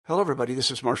Hello, everybody. This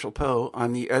is Marshall Poe.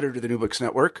 I'm the editor of the New Books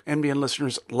Network. NBN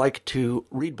listeners like to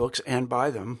read books and buy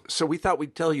them. So we thought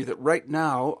we'd tell you that right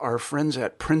now, our friends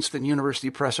at Princeton University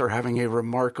Press are having a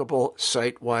remarkable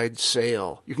site-wide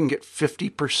sale. You can get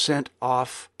 50%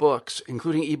 off books,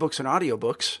 including ebooks and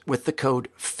audiobooks, with the code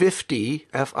 50,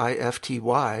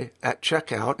 F-I-F-T-Y, at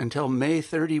checkout until May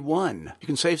 31. You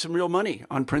can save some real money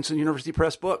on Princeton University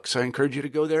Press books. I encourage you to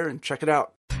go there and check it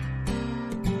out.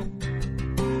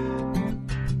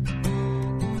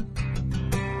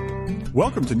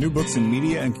 Welcome to New Books in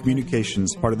Media and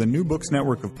Communications, part of the New Books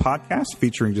network of podcasts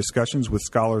featuring discussions with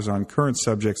scholars on current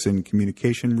subjects in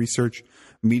communication research,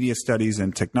 media studies,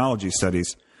 and technology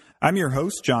studies. I'm your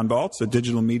host, John Baltz, a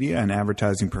digital media and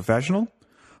advertising professional.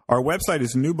 Our website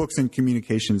is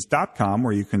newbooksinCommunications.com,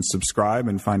 where you can subscribe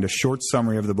and find a short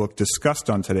summary of the book discussed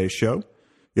on today's show.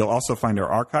 You'll also find our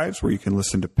archives, where you can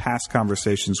listen to past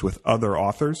conversations with other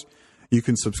authors. You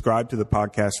can subscribe to the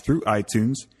podcast through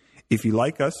iTunes. If you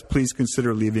like us, please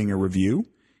consider leaving a review.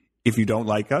 If you don't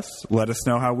like us, let us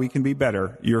know how we can be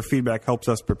better. Your feedback helps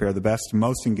us prepare the best,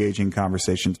 most engaging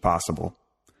conversations possible.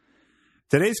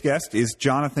 Today's guest is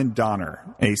Jonathan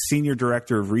Donner, a senior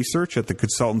director of research at the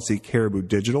consultancy Caribou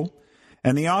Digital,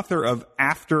 and the author of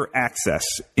After Access: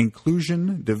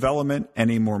 Inclusion, Development,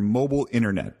 and a More Mobile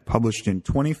Internet, published in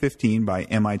 2015 by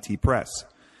MIT Press.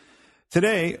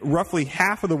 Today, roughly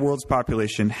half of the world's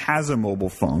population has a mobile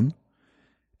phone,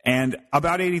 and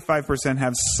about 85%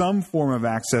 have some form of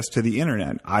access to the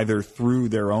internet, either through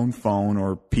their own phone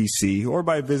or PC, or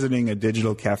by visiting a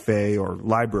digital cafe or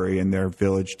library in their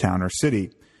village, town, or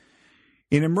city.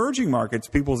 In emerging markets,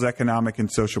 people's economic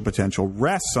and social potential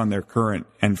rests on their current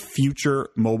and future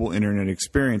mobile internet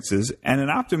experiences, and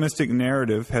an optimistic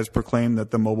narrative has proclaimed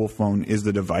that the mobile phone is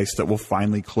the device that will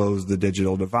finally close the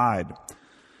digital divide.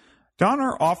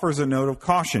 Donner offers a note of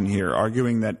caution here,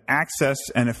 arguing that access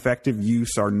and effective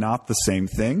use are not the same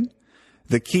thing.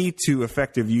 The key to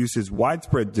effective use is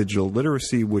widespread digital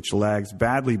literacy, which lags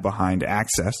badly behind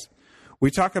access.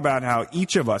 We talk about how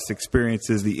each of us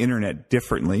experiences the internet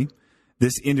differently.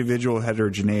 This individual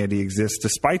heterogeneity exists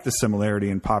despite the similarity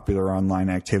in popular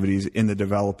online activities in the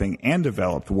developing and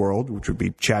developed world, which would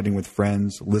be chatting with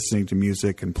friends, listening to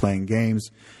music, and playing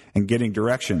games, and getting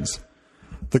directions.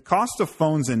 The cost of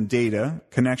phones and data,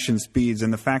 connection speeds,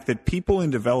 and the fact that people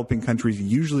in developing countries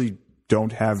usually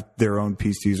don't have their own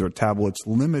PCs or tablets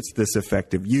limits this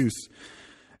effective use.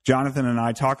 Jonathan and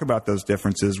I talk about those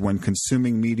differences when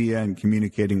consuming media and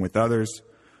communicating with others,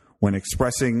 when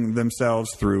expressing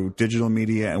themselves through digital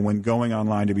media, and when going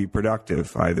online to be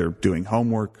productive, either doing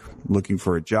homework, looking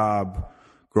for a job,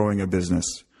 growing a business.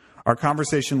 Our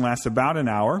conversation lasts about an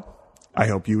hour. I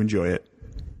hope you enjoy it.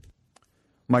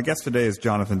 My guest today is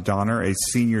Jonathan Donner, a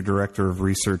senior director of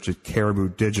research at Caribou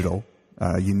Digital,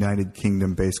 a United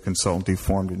Kingdom-based consultancy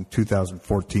formed in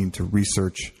 2014 to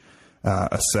research,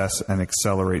 assess, and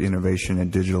accelerate innovation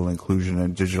in digital inclusion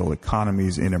and digital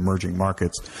economies in emerging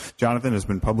markets. Jonathan has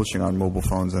been publishing on mobile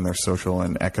phones and their social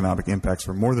and economic impacts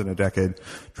for more than a decade,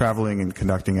 traveling and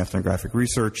conducting ethnographic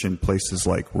research in places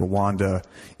like Rwanda,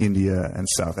 India, and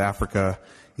South Africa.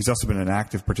 He's also been an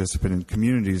active participant in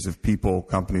communities of people,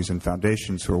 companies, and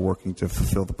foundations who are working to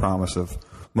fulfill the promise of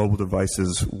mobile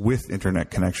devices with internet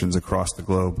connections across the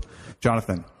globe.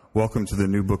 Jonathan, welcome to the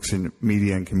New Books in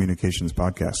Media and Communications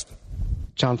podcast.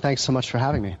 John, thanks so much for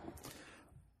having me.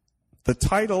 The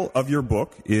title of your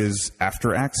book is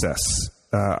After Access.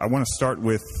 I want to start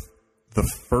with the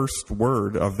first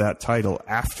word of that title,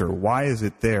 after. Why is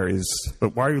it there?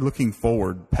 Why are you looking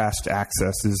forward past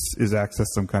access? Is access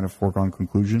some kind of foregone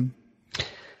conclusion?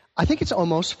 I think it's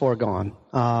almost foregone.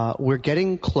 We're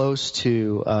getting close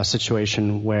to a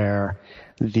situation where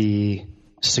the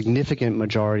significant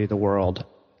majority of the world,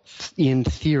 in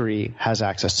theory, has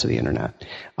access to the internet.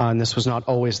 And this was not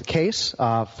always the case.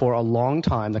 For a long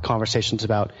time, the conversations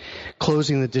about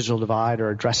closing the digital divide or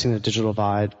addressing the digital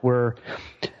divide were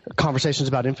conversations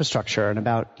about infrastructure and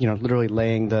about, literally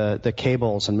laying the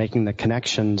cables and making the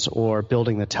connections or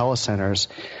building the telecenters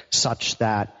such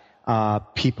that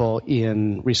people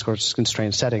in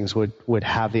resource-constrained settings would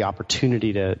have the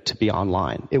opportunity to be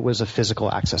online. It was a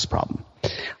physical access problem.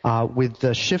 With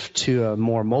the shift to a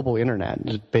more mobile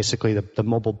internet, basically the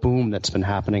mobile boom that's been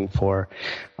happening for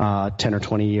 10 or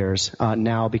 20 years,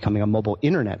 now becoming a mobile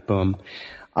internet boom,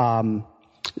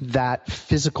 that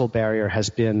physical barrier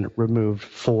has been removed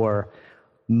for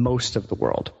most of the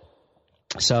world.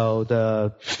 So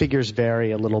the figures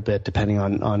vary a little bit depending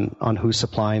on who's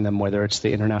supplying them, whether it's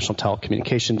the International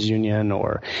Telecommunications Union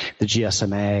or the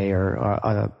GSMA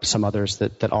or some others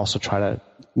that also try to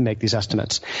make these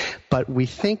estimates. But we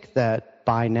think that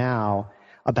by now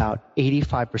about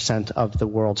 85% of the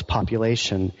world's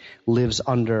population lives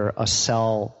under a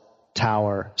cell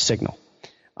tower signal.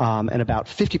 And about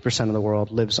 50% of the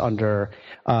world lives under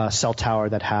a cell tower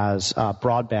that has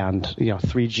broadband,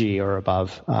 3G or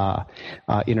above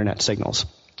internet signals.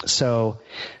 So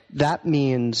that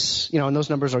means, and those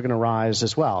numbers are going to rise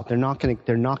as well. They're not going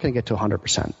to get to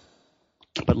 100%.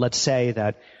 But let's say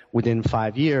that within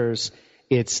 5 years,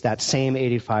 it's that same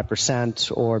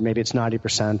 85%, or maybe it's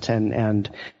 90%, and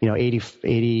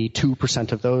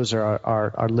 82% of those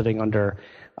are living under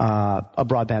a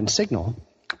broadband signal.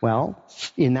 Well,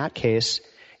 in that case,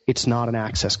 it's not an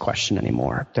access question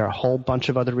anymore. There are a whole bunch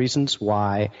of other reasons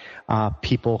why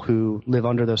people who live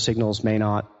under those signals may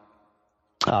not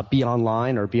be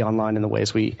online, or be online in the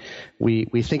ways we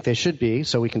think they should be.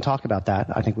 So we can talk about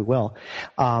that. I think we will.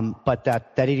 But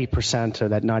that 80% or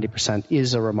that 90%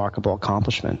 is a remarkable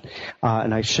accomplishment.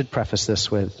 And I should preface this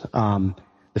with the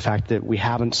fact that we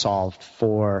haven't solved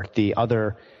for the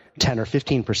other 10 or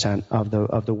 15%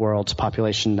 of the world's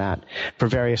population that, for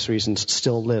various reasons,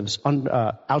 still lives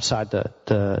outside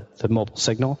the mobile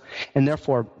signal, and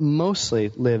therefore mostly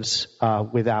lives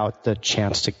without the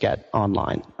chance to get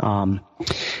online.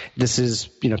 This is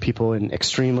people in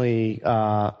extremely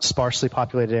sparsely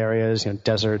populated areas,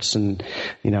 deserts and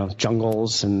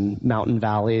jungles and mountain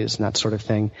valleys and that sort of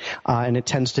thing, and it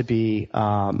tends to be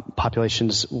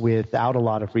populations without a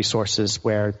lot of resources,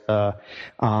 where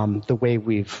the way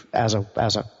we've as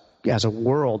a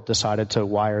world decided to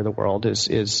wire the world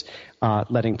is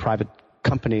letting private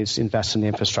companies invest in the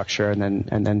infrastructure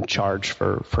and then charge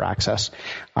for access.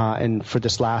 And for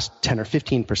this last 10 or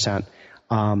 15%,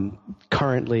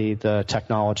 currently the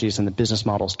technologies and the business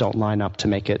models don't line up to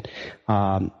make it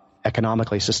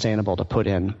economically sustainable to put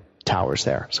in towers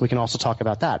there. So we can also talk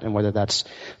about that, and whether that's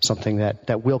something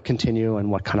that will continue,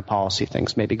 and what kind of policy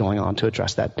things may be going on to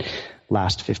address that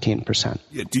last 15%.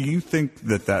 Yeah, do you think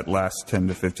that last 10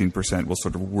 to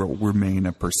 15% will remain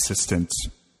a persistent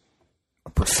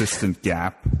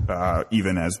gap,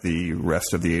 even as the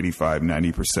rest of the 85,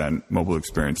 90% mobile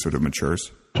experience sort of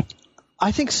matures?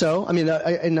 I think so. I mean,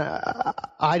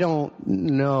 I don't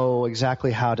know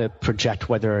exactly how to project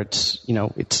whether it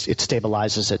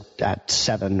stabilizes at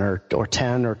 7 or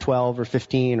 10 or 12 or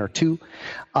 15 or 2.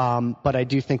 But I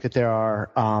do think that there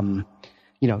are,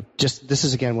 this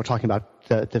is, again, we're talking about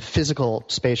the physical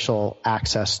spatial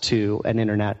access to an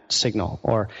internet signal,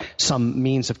 or some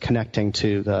means of connecting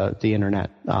to the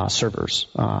internet servers.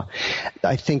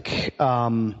 I think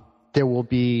there will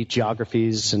be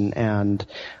geographies and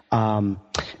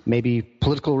maybe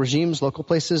political regimes, local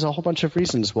places, a whole bunch of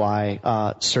reasons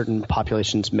why certain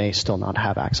populations may still not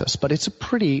have access. But it's a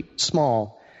pretty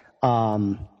small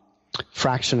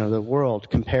fraction of the world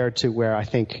compared to where I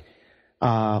think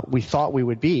we thought we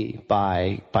would be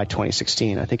by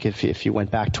 2016. I think if you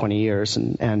went back 20 years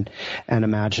and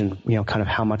imagine kind of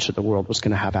how much of the world was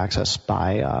going to have access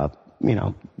by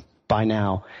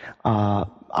now.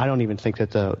 I don't even think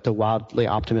that the wildly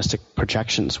optimistic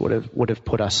projections would have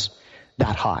put us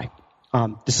that high.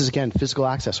 This is, again, physical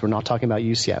access. We're not talking about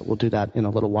use yet. We'll do that in a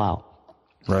little while.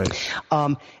 Right.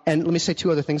 And let me say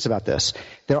two other things about this.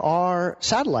 There are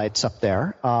satellites up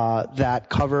there that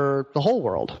cover the whole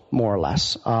world, more or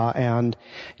less. And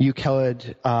you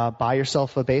could buy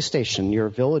yourself a base station. Your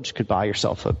village could buy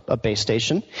yourself a base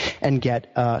station and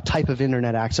get a type of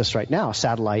internet access right now,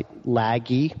 satellite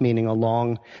laggy, meaning a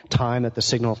long time that the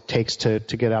signal takes to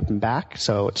get up and back.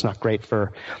 So it's not great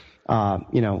for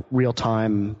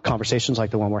real-time conversations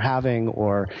like the one we're having,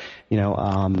 or,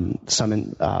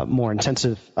 some more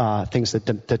intensive things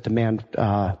that demand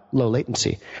low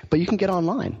latency. But you can get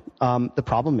online. The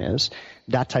problem is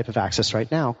that type of access right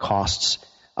now costs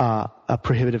a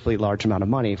prohibitively large amount of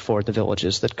money for the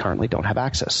villages that currently don't have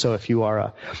access. So if you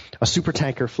are a super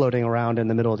tanker floating around in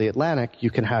the middle of the Atlantic, you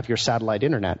can have your satellite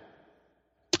internet.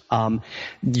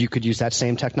 You could use that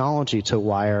same technology to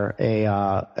wire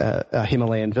a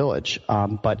Himalayan village,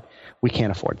 but we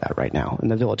can't afford that right now, and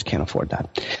the village can't afford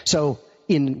that. So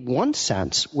in one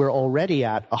sense, we're already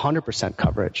at 100%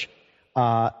 coverage,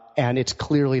 and it's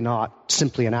clearly not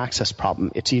simply an access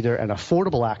problem. It's either an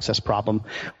affordable access problem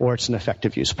or it's an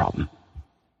effective use problem.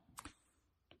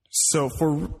 So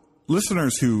for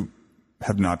listeners who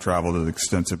have not traveled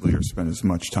extensively or spent as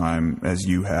much time as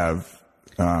you have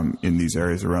in these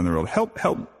areas around the world, help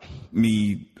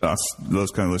us,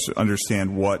 those kind of listeners,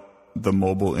 understand what the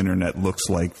mobile internet looks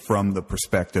like from the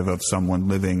perspective of someone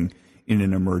living in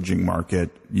an emerging market.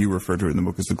 You refer to it in the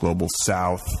book as the global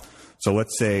south. So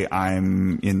let's say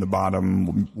I'm in the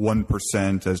bottom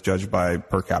 1% as judged by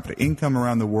per capita income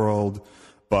around the world.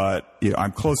 but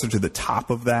I'm closer to the top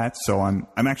of that. So I'm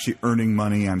actually earning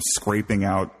money. I'm scraping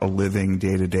out a living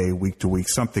day to day, week to week,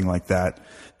 something like that.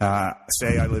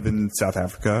 Say I live in South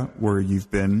Africa, where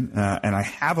you've been, and I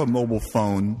have a mobile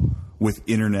phone with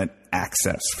internet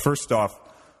access. First off,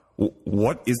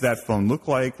 what is that phone look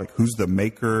like? Like, who's the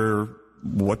maker?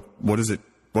 What is it?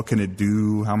 What can it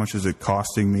do? How much is it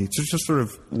costing me? Just sort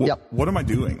of, what am I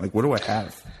doing? Like, what do I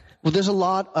have? Well, there's a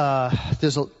lot.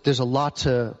 There's a lot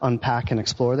to unpack and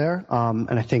explore there.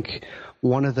 And I think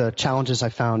one of the challenges I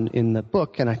found in the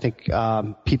book, and I think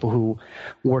people who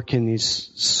work in these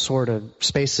sort of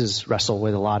spaces wrestle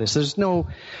with a lot, is there's no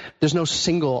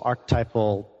single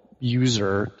archetypal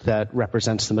user that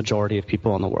represents the majority of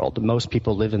people in the world. Most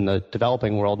people live in the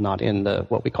developing world, not in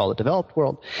what we call the developed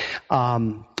world.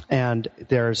 And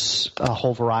there's a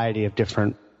whole variety of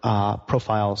different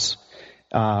profiles,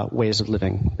 ways of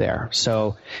living there.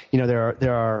 So,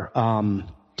 there are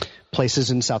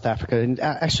places in South Africa, and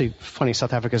actually, funny,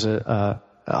 South Africa is a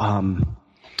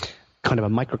kind of a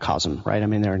microcosm, right? I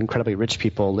mean, there are incredibly rich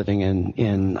people living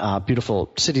in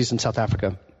beautiful cities in South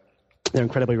Africa. There are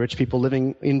incredibly rich people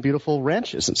living in beautiful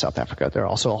ranches in South Africa. There are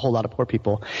also a whole lot of poor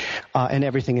people, and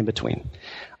everything in between.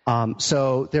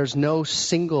 So there's no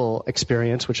single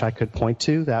experience which I could point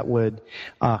to that would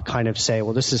kind of say,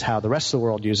 well, this is how the rest of the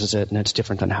world uses it, and it's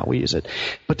different than how we use it.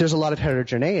 But there's a lot of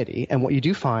heterogeneity, and what you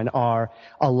do find are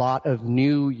a lot of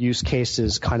new use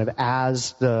cases kind of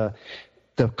as the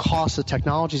cost of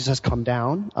technologies has come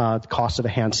down, the cost of a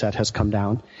handset has come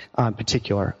down, in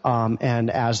particular, and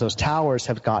as those towers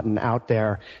have gotten out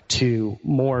there to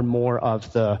more and more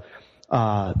of the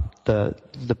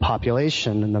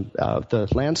population and the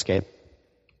landscape,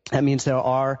 that means there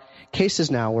are cases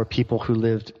now where people who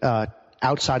lived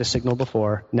outside a signal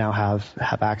before now have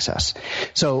access.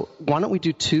 So why don't we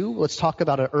do two? Let's talk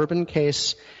about an urban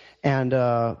case and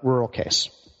a rural case.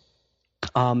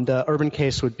 The urban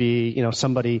case would be,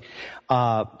 somebody,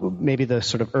 maybe the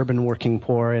sort of urban working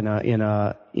poor in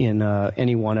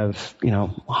any one of,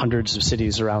 hundreds of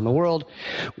cities around the world,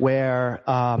 where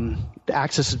the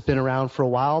access has been around for a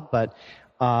while, but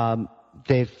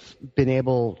they've been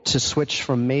able to switch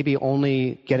from maybe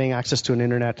only getting access to an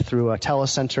internet through a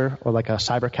telecenter or like a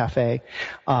cyber cafe,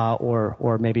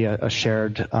 or maybe a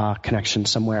shared connection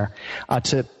somewhere,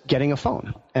 to getting a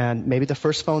phone. And maybe the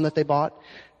first phone that they bought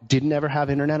didn't ever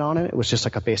have internet on it. It was just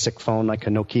like a basic phone, like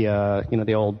a Nokia,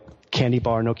 the old candy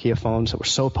bar Nokia phones that were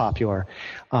so popular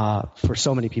for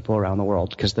so many people around the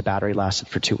world because the battery lasted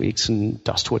for 2 weeks and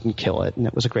dust wouldn't kill it, and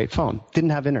it was a great phone.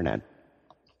 Didn't have internet,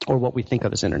 or what we think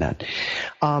of as internet.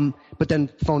 But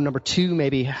then phone number two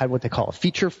maybe had what they call a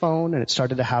feature phone, and it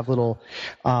started to have little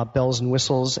bells and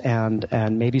whistles and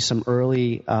maybe some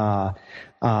early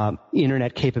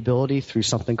internet capability through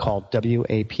something called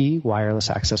WAP,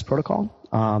 Wireless Access Protocol.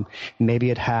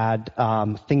 Maybe it had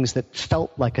things that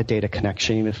felt like a data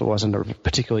connection, even if it wasn't a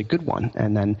particularly good one.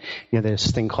 And then there's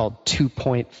this thing called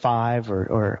 2.5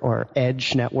 or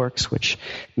edge networks, which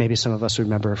maybe some of us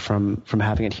remember from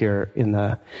having it here in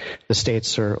the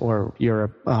States or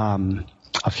Europe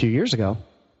a few years ago.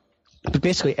 But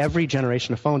basically, every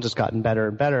generation of phones has gotten better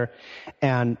and better,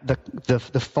 and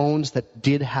the phones that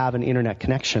did have an internet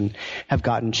connection have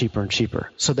gotten cheaper and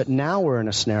cheaper. So that now we're in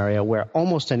a scenario where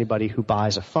almost anybody who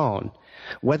buys a phone,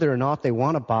 whether or not they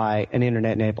want to buy an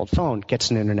internet-enabled phone, gets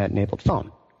an internet-enabled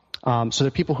phone. So there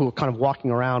are people who are kind of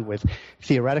walking around with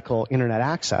theoretical internet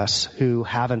access who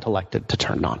haven't elected to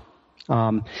turn it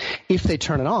on. If they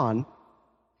turn it on,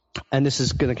 and this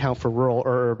is going to count for rural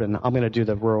or urban. I'm going to do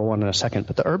the rural one in a second,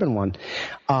 but the urban one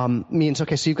means,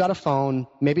 okay, so you've got a phone.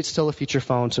 Maybe it's still a feature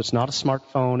phone, so it's not a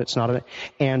smartphone. It's not an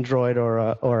Android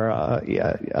or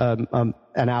an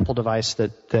Apple device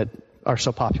that are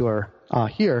so popular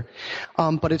here.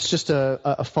 But it's just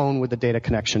a phone with a data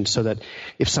connection, so that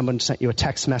if someone sent you a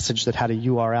text message that had a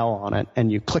URL on it and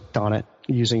you clicked on it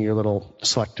using your little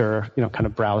selector, kind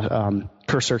of browse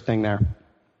cursor thing there,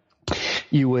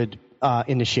 you would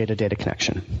initiate a data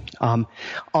connection.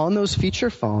 On those feature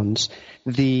phones,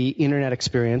 the internet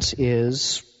experience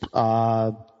is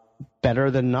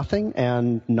better than nothing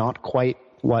and not quite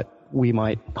what we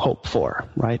might hope for,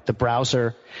 right? The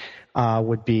browser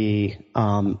would be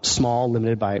small,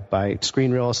 limited by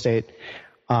screen real estate.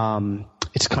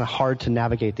 It's kind of hard to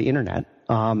navigate the internet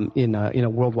in a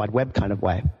World Wide Web kind of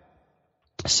way.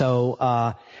 So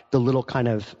the little kind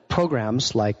of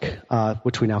programs like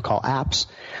which we now call apps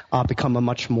become a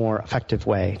much more effective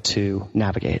way to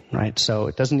navigate, right? So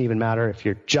it doesn't even matter if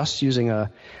you're just using a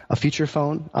feature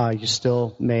phone. You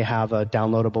still may have a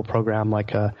downloadable program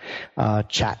like a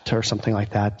chat or something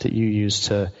like that you use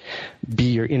to be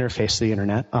your interface to the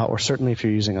internet. Or certainly if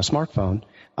you're using a smartphone,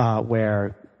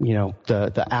 where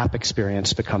the app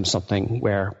experience becomes something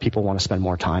where people want to spend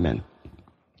more time in.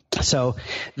 So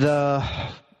the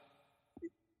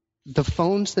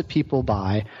phones that people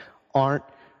buy aren't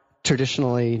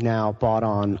traditionally now bought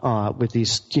on with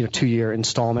these 2-year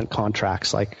installment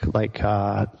contracts like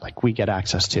we get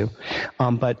access to,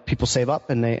 but people save up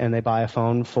and they buy a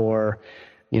phone for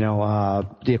the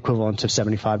equivalent of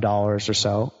 $75 or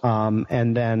so,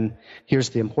 and then here's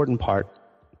the important part.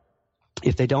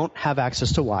 If they don't have access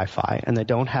to Wi-Fi and they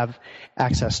don't have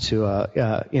access to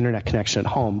a internet connection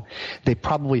at home, they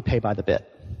probably pay by the bit,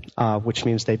 which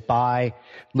means they buy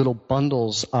little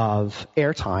bundles of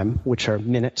airtime, which are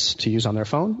minutes to use on their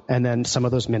phone, and then some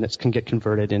of those minutes can get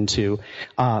converted into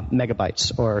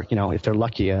megabytes, or if they're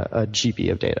lucky, a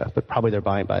GB of data. But probably they're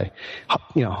buying by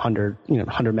 100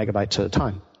 megabytes at a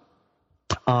time.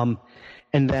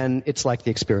 And then it's like the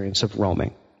experience of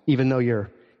roaming, even though you're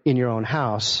in your own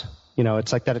house.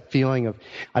 It's like that feeling of,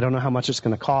 I don't know how much it's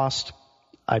going to cost.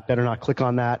 I better not click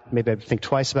on that. Maybe I think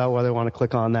twice about whether I want to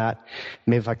click on that.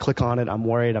 Maybe if I click on it, I'm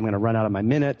worried I'm going to run out of my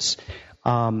minutes.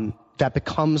 That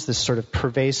becomes this sort of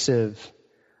pervasive,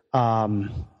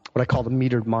 what I call the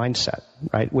metered mindset,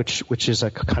 right? Which is a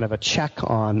kind of a check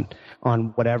on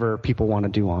whatever people want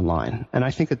to do online. And I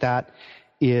think that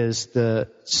is one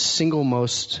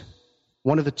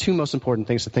of the two most important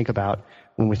things to think about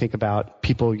when we think about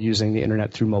people using the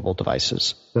internet through mobile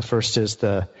devices. The first is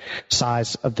the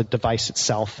size of the device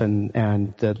itself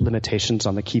and the limitations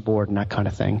on the keyboard and that kind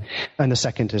of thing. And the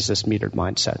second is this metered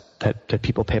mindset that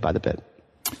people pay by the bit.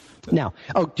 Now,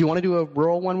 do you want to do a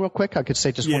rural one real quick? I could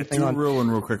say just one thing on. Yeah, do a rural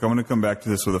one real quick. I want to come back to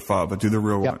this with a follow, but do the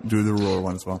rural one. Do the rural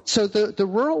one as well. So the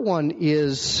rural one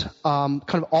is kind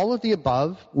of all of the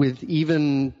above, with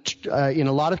even in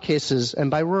a lot of cases,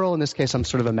 and by rural in this case, I'm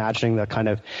sort of imagining the kind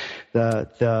of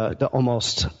the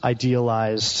almost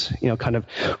idealized, kind of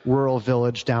rural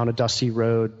village down a dusty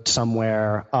road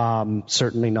somewhere.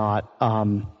 Certainly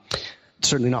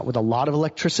not with a lot of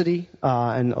electricity,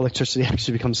 and electricity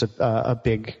actually becomes a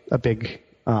big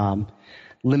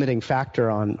limiting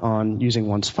factor on using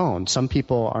one's phone. Some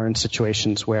people are in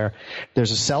situations where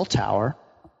there's a cell tower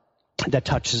that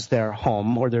touches their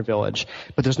home or their village,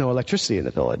 but there's no electricity in the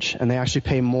village, and they actually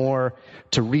pay more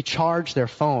to recharge their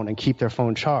phone and keep their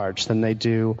phone charged than they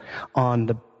do on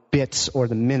the bits or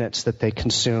the minutes that they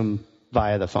consume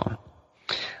via the phone.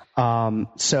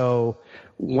 So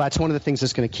that's one of the things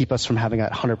that's going to keep us from having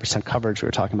that 100% coverage we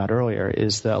were talking about earlier,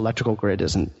 is the electrical grid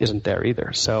isn't there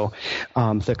either. So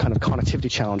the kind of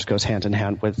connectivity challenge goes hand in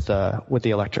hand with the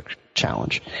electric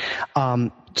challenge.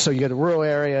 So you got a rural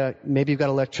area, maybe you've got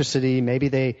electricity, maybe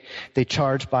they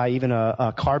charge by even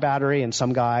a car battery, and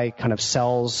some guy kind of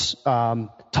sells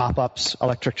top-ups,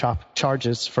 electric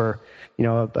charges for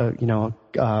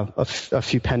a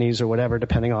few pennies or whatever,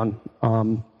 depending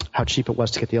on how cheap it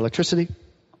was to get the electricity.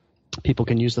 People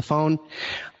can use the phone.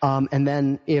 And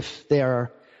then if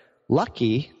they're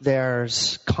lucky,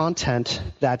 there's content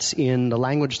that's in the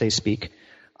language they speak.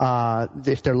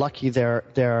 If they're lucky, they've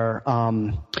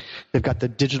got the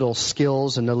digital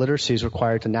skills and the literacies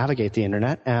required to navigate the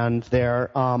internet, and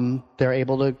they're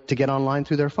able to get online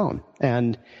through their phone.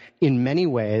 And in many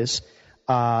ways,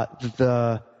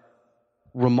 the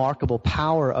remarkable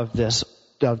power of this,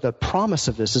 the promise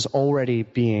of this, is already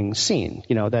being seen.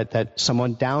 That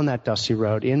someone down that dusty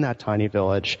road in that tiny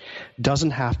village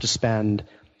doesn't have to spend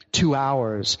 2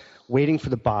 hours waiting for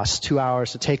the bus, 2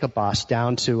 hours to take a bus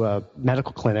down to a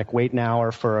medical clinic, wait an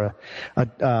hour for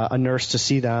a nurse to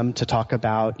see them, to talk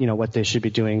about, what they should be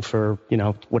doing for,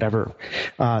 whatever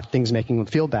things making them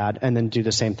feel bad, and then do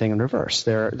the same thing in reverse.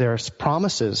 There's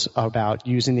promises about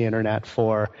using the internet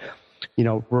for,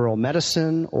 rural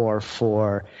medicine, or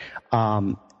for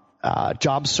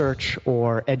job search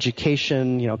or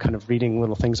education, kind of reading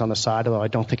little things on the side, although I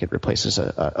don't think it replaces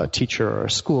a teacher or a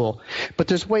school. But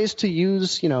there's ways to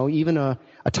use, even a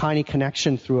tiny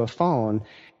connection through a phone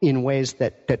in ways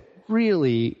that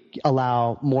really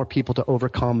allow more people to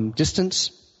overcome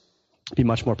distance, be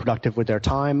much more productive with their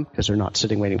time because they're not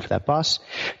sitting waiting for that bus,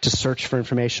 to search for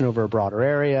information over a broader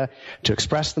area, to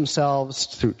express themselves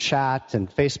through chat and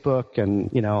Facebook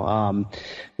and,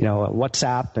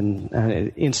 WhatsApp and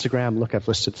Instagram. Look, I've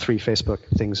listed 3 Facebook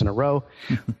things in a row.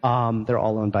 They're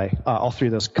all owned by, all 3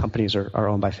 of those companies are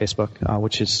owned by Facebook,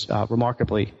 which is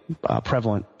remarkably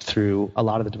prevalent through a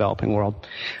lot of the developing world.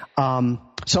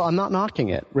 So I'm not knocking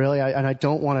it, really, and I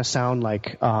don't want to sound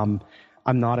like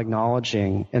I'm not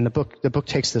acknowledging, and the book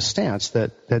takes this stance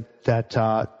that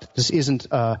this isn't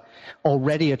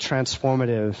already a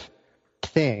transformative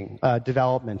thing,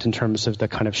 development in terms of the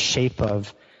kind of shape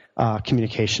of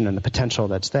communication and the potential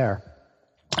that's there.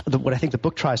 what I think the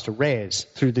book tries to raise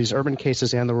through these urban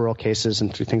cases and the rural cases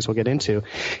and through things we'll get into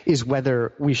is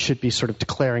whether we should be sort of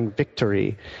declaring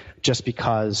victory just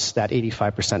because that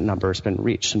 85% number has been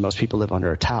reached and most people live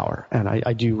under a tower. And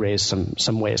I do raise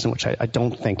some ways in which I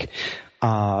don't think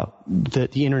the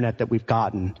internet that we've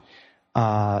gotten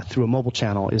through a mobile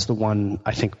channel is the one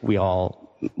I think we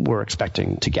all were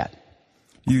expecting to get.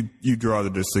 You draw the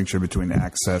distinction between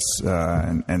access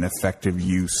and effective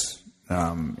use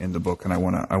in the book, and I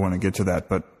want to get to that.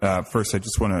 But first, I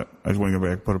want to go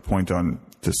back and put a point on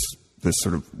this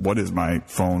sort of what is my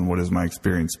phone, what is my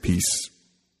experience piece.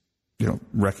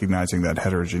 Recognizing that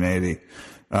heterogeneity.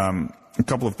 A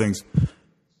couple of things.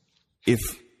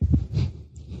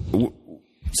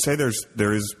 Say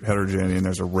there is heterogeneity and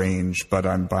there's a range, but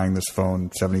I'm buying this phone,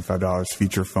 $75,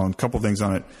 feature phone. Couple of things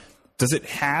on it. Does it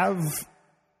have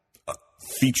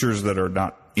features that are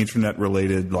not internet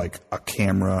related, like a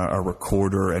camera, a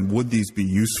recorder, and would these be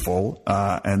useful?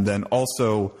 And then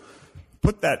also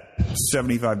put that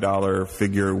 $75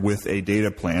 figure with a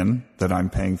data plan that I'm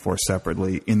paying for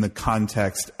separately in the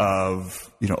context of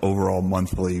overall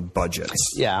monthly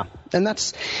budgets. Yeah, and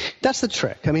that's the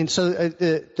trick. I mean, so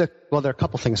there are a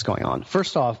couple things going on.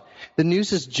 First off, the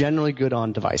news is generally good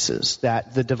on devices,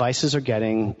 that the devices are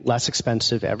getting less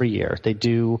expensive every year. They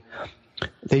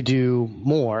do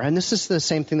more, and this is the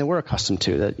same thing that we're accustomed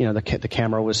to. That the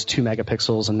camera was 2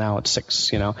 megapixels and now it's 6.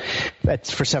 But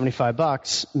for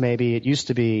 $75, maybe it used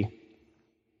to be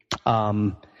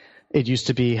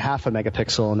half a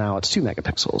megapixel, and now it's 2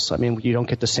 megapixels. I mean, you don't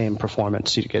get the same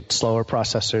performance. You get slower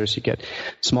processors, you get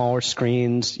smaller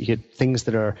screens, you get things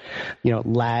that are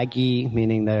laggy,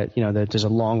 meaning that that there's a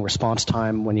long response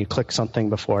time when you click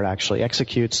something before it actually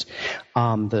executes.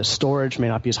 The storage may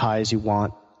not be as high as you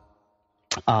want.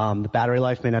 The battery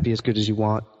life may not be as good as you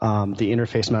want. The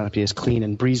interface may not be as clean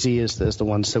and breezy as the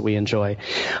ones that we enjoy.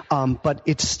 But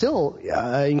it's still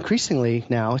increasingly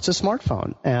now it's a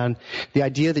smartphone. And the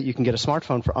idea that you can get a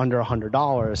smartphone for under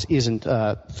 $100 isn't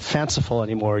fanciful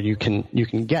anymore. You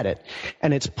can get it.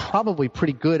 And it's probably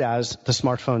pretty good as the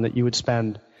smartphone that you would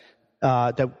spend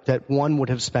that one would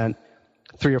have spent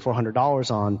 $300 or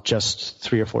 $400 on just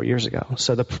 3 or 4 years ago.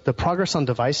 So the progress on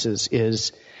devices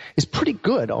is pretty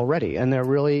good already, and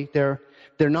they're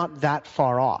not that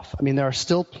far off. I mean, there are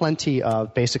still plenty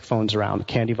of basic phones around.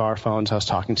 Candyvar phones I was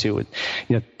talking to, with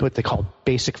what they call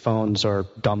basic phones or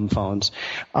dumb phones.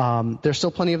 There's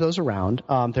still plenty of those around.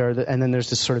 And then there's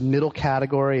this sort of middle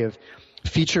category of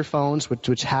feature phones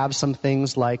which have some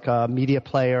things like a media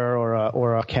player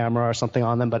or a camera or something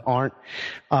on them, but aren't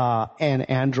an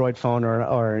Android phone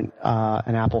or an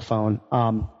Apple phone.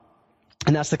 And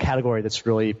that's the category that's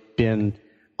really been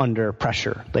under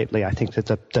pressure lately. I think that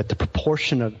the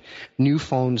proportion of new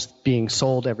phones being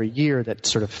sold every year that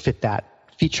sort of fit that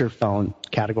feature phone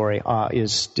category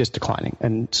is declining,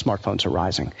 and smartphones are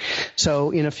rising. So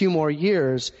in a few more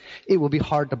years, it will be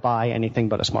hard to buy anything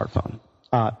but a smartphone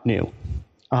new.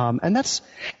 And that's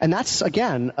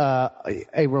again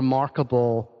a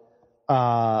remarkable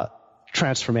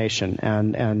transformation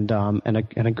and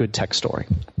a good tech story.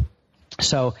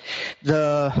 So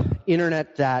the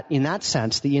internet in that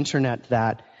sense, the internet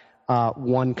that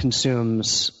one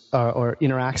consumes or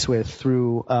interacts with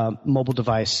through a mobile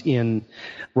device in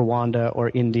Rwanda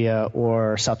or India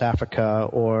or South Africa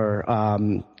or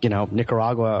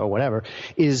Nicaragua or whatever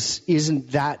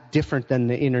isn't that different than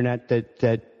the internet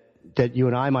that you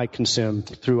and I might consume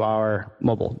through our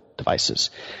mobile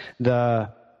devices.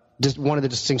 One of the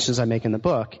distinctions I make in the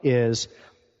book is,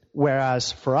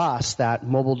 whereas for us, that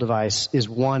mobile device is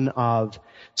one of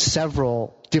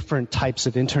several different types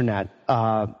of internet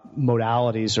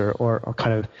modalities or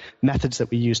kind of methods that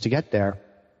we use to get there.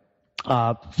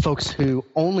 Folks who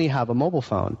only have a mobile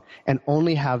phone and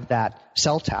only have that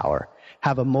cell tower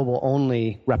have a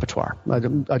mobile-only repertoire,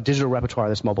 a digital repertoire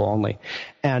that's mobile-only.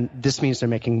 And this means they're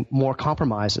making more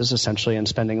compromises, essentially, and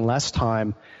spending less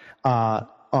time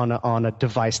on a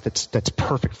device that's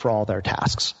perfect for all their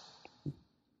tasks.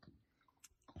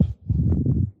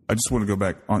 I just want to go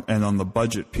back on the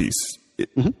budget piece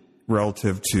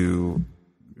relative to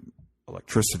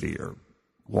electricity or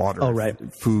water,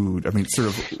 food. I mean, sort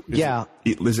of.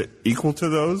 Is it equal to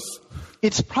those?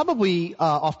 It's probably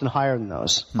often higher than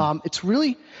those. It's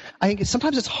really, I think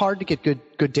sometimes it's hard to get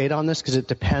good data on this because it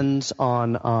depends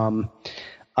on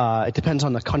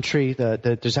the country.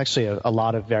 There's actually a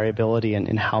lot of variability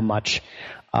in how much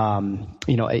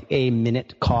a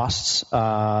minute costs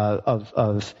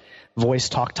of voice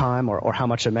talk time or how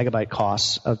much a megabyte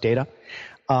costs of data.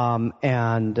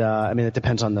 It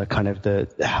depends on the kind of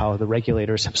how the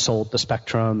regulators have sold the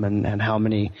spectrum and how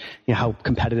many, how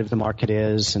competitive the market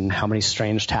is and how many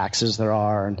strange taxes there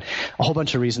are and a whole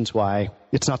bunch of reasons why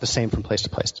it's not the same from place to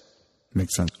place.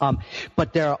 Makes sense.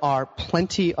 But there are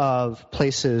plenty of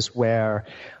places where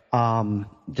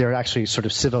there are actually sort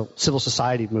of civil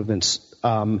society movements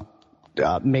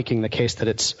making the case that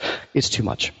it's too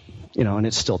much, and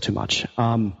it's still too much.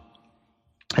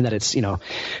 And that it's,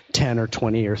 10 or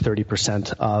 20 or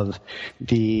 30% of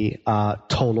the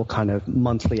total kind of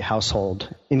monthly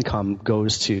household income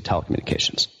goes to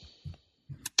telecommunications.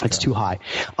 It's too high.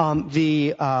 It's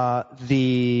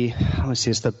the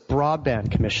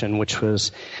Broadband Commission, which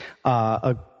was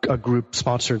a group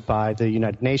sponsored by the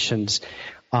United Nations.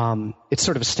 It's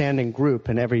sort of a standing group,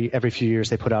 and every few years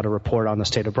they put out a report on the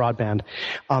state of broadband.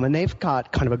 And they've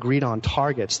got kind of agreed on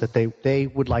targets that they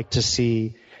would like to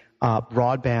see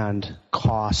broadband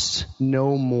costs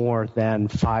no more than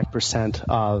 5%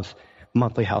 of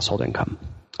monthly household income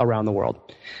around the world.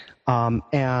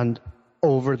 And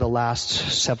over the last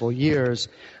several years,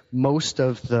 most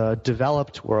of the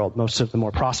developed world, most of the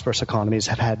more prosperous economies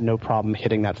have had no problem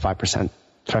hitting that 5%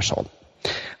 threshold.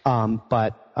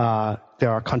 But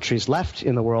there are countries left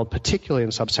in the world, particularly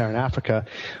in sub-Saharan Africa,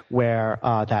 where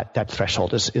that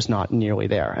threshold is not nearly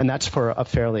there. And that's for a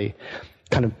fairly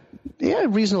kind of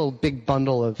reasonable big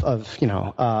bundle of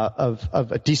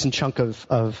a decent chunk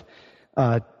of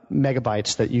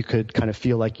megabytes that you could kind of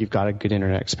feel like you've got a good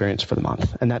internet experience for the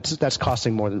month. And that's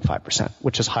costing more than 5%,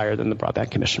 which is higher than the Broadband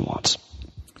Commission wants.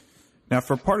 Now,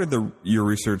 for part of your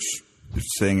research,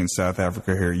 staying in South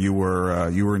Africa here, you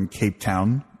were in Cape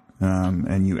Town,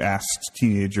 and you asked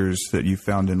teenagers that you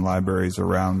found in libraries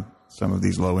around some of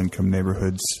these low-income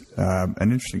neighborhoods. An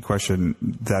interesting question,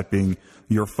 that being,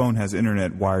 your phone has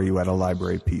internet, why are you at a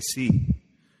library PC?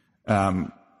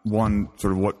 One,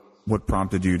 sort of what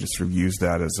prompted you to sort of use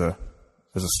that as a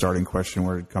starting question,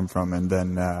 where it come from, and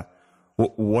then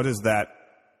what does that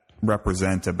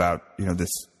represent about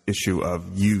this issue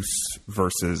of use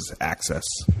versus access?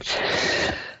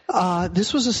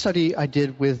 This was a study I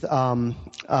did with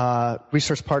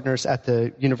research partners at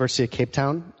the University of Cape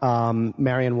Town.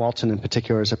 Marion Walton, in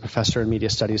particular, is a professor in media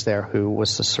studies there who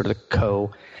was the sort of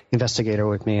co-investigator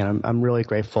with me, and I'm really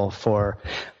grateful for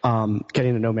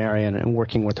getting to know Marion and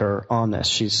working with her on this.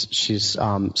 She's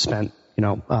spent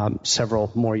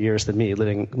several more years than me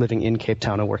living in Cape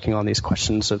Town and working on these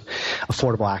questions of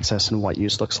affordable access and what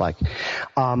use looks like.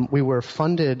 We were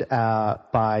funded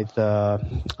by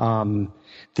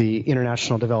the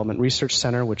International Development Research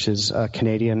Center, which is a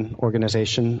Canadian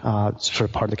organization, sort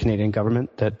of part of the Canadian government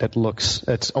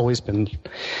it's always been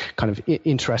kind of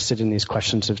interested in these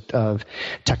questions of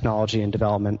technology and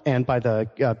development, and by the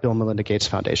Bill and Melinda Gates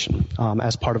Foundation,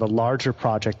 as part of a larger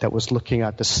project that was looking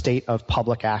at the state of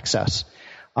public access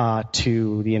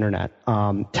to the internet,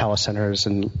 telecenters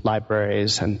and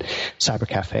libraries and cyber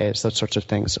cafes, those sorts of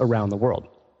things around the world.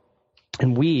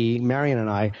 And Marion and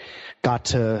I, got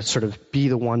to sort of be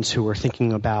the ones who were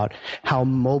thinking about how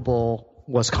mobile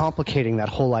was complicating that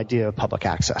whole idea of public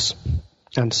access.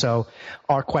 And so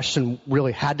our question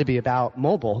really had to be about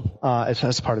mobile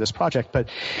as part of this project. But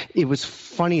it was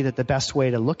funny that the best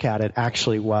way to look at it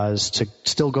actually was to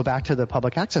still go back to the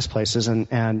public access places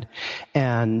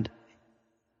and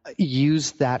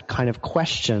use that kind of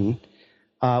question,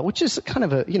 which is kind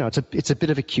of it's a bit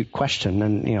of a cute question.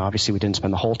 And, obviously we didn't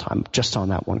spend the whole time just on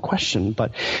that one question,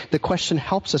 but the question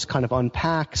helps us kind of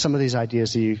unpack some of these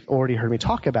ideas that you've already heard me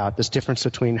talk about, this difference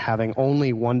between having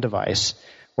only one device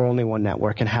or only one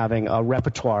network and having a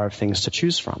repertoire of things to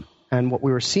choose from. And what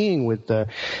we were seeing with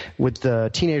the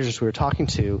teenagers we were talking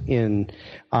to in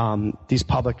these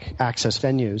public access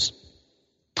venues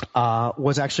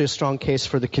was actually a strong case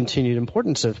for the continued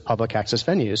importance of public access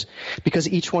venues, because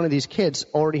each one of these kids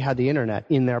already had the internet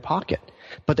in their pocket,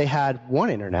 but they had one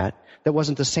internet that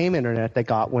wasn't the same internet they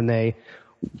got when they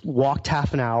walked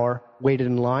half an hour, waited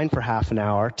in line for half an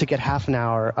hour to get half an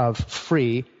hour of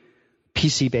free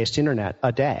PC-based internet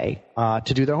a day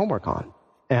to do their homework on.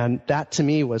 And that to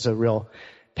me was a real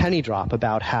penny drop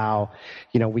about how,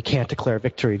 we can't declare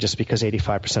victory just because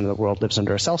 85% of the world lives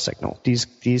under a cell signal.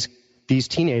 These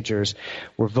teenagers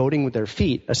were voting with their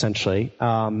feet, essentially,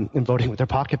 and voting with their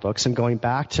pocketbooks and going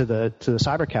back to the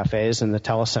cyber cafes and the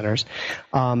telecenters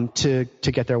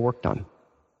to get their work done.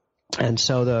 And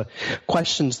so the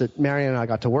questions that Marion and I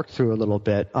got to work through a little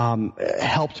bit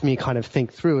helped me kind of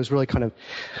think through. It was really kind of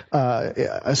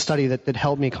a study that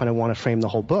helped me kind of want to frame the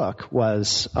whole book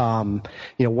was,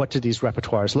 what do these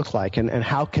repertoires look like, and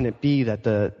how can it be that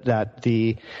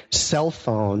the cell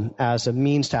phone as a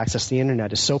means to access the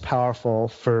internet is so powerful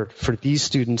for these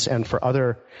students and for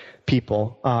other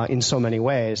people in so many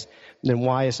ways? Then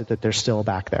why is it that they're still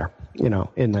back there,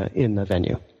 in the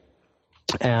venue?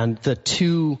 And there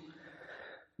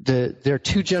are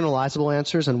two generalizable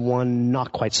answers and one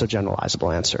not quite so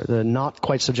generalizable answer. The not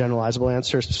quite so generalizable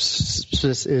answer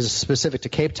is specific to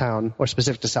Cape Town or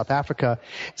specific to South Africa.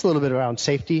 It's a little bit around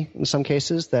safety in some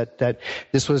cases, that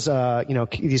this was,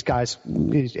 these guys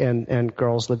and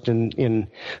girls lived in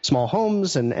small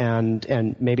homes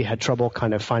and maybe had trouble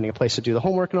kind of finding a place to do the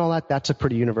homework and all that. That's a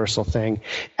pretty universal thing.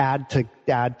 Add to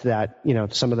that,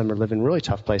 some of them are living in really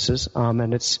tough places,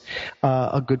 and it's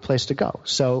a good place to go.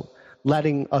 So,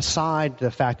 letting aside the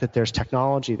fact that there's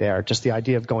technology there, just the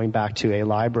idea of going back to a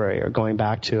library or going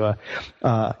back to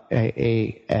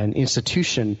an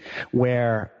institution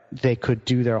where they could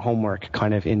do their homework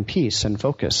kind of in peace and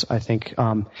focus, I think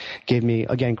gave me,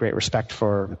 again, great respect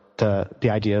for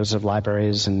the ideas of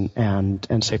libraries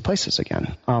and safe places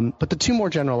again. But the two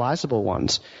more generalizable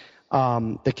ones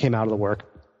that came out of the work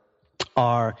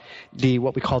are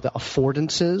what we call the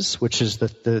affordances, which is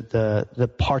the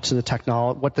parts of the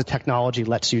technology, what the technology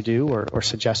lets you do or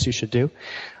suggests you should do.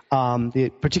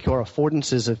 The particular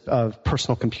affordances of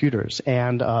personal computers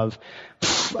and of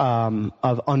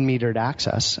unmetered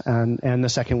access, and the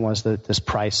second was this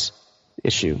price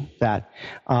issue, that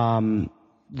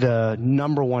the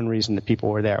number one reason that people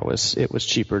were there was it was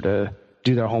cheaper to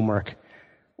do their homework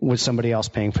with somebody else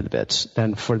paying for the bits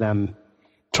than for them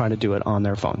trying to do it on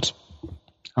their phones.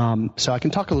 So I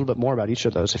can talk a little bit more about each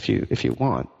of those if you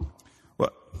want.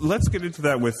 Well, let's get into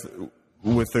that with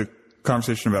the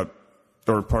conversation about,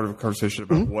 or part of the conversation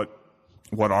about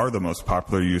what are the most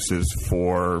popular uses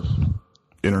for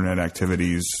internet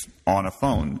activities on a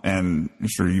phone. And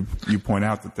sure, you point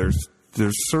out that there's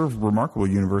sort of remarkable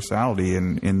universality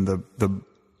in the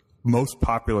most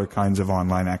popular kinds of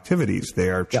online activities. They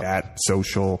are chat,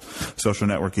 social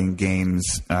networking,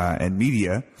 games, and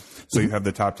media. So you have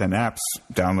the top 10 apps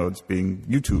downloads being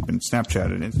YouTube and Snapchat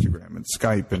and Instagram and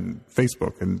Skype and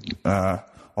Facebook and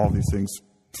all these things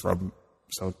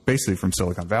basically from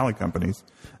Silicon Valley companies.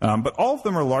 But all of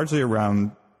them are largely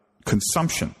around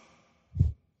consumption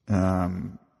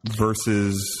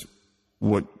versus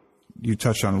what you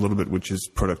touched on a little bit, which is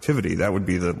productivity. That would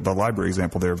be the library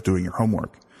example there of doing your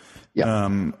homework. Yeah.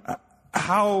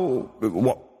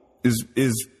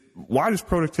 Why is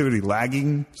productivity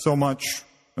lagging so much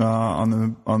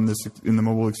on this in the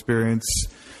mobile experience?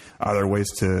 Are there ways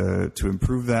to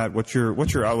improve that? What's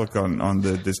your outlook on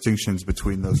the distinctions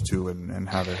between those two and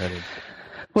how they're headed?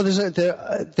 Well, there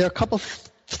are a couple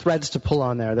threads to pull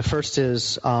on there. The first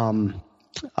is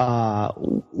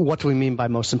what do we mean by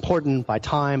most important, by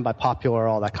time, by popular,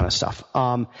 all that kind of stuff.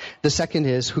 The second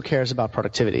is who cares about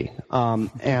productivity,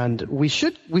 and we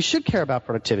should care about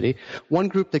productivity. One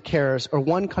group that cares, or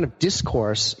one kind of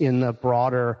discourse in the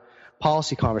broader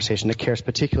policy conversation that cares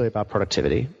particularly about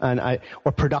productivity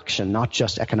or production, not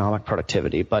just economic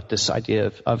productivity, but this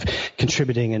idea of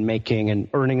contributing and making and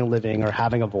earning a living or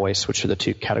having a voice, which are the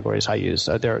two categories I use.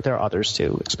 There are others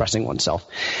too, expressing oneself.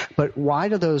 But why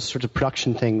do those sorts of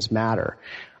production things matter?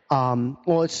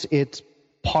 Well, it's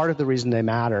part of the reason they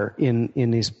matter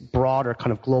in these broader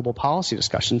kind of global policy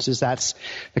discussions is that's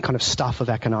the kind of stuff of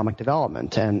economic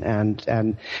development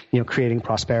and creating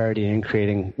prosperity and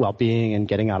creating well-being and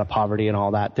getting out of poverty and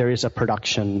all that. There is a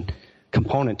production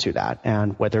component to that,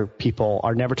 and whether people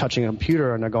are never touching a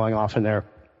computer and they're going off and they're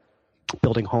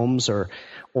building homes or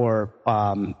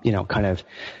kind of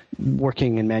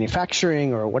working in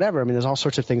manufacturing or whatever. I mean, there's all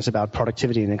sorts of things about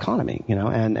productivity in the economy,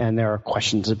 and there are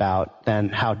questions about then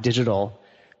how digital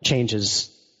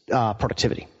changes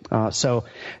productivity. So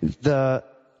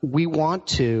we want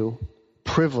to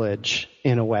privilege,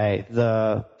 in a way,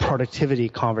 the productivity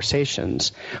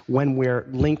conversations when we're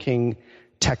linking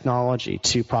technology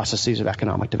to processes of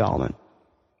economic development.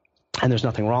 And there's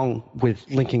nothing wrong with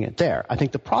linking it there. I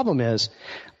think the problem is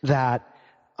that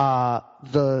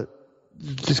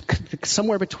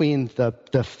somewhere between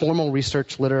the formal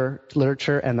research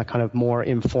literature and the kind of more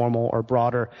informal or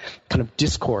broader kind of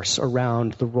discourse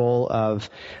around the role of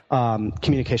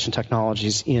communication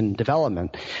technologies in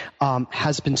development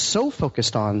has been so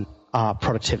focused on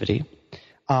productivity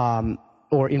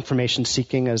or information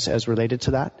seeking as related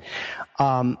to that,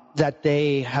 that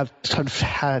they have sort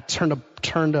of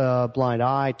turned a blind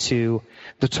eye to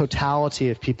the totality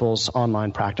of people's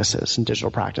online practices and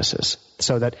digital practices,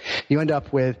 so that you end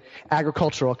up with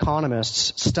agricultural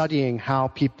economists studying how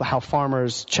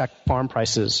farmers check farm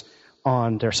prices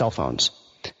on their cell phones.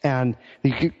 And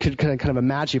you could kind of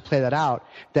imagine, you play that out,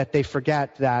 that they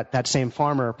forget that same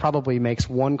farmer probably makes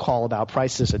one call about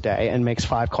prices a day and makes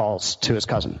 5 calls to his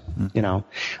cousin,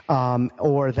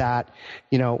 or that,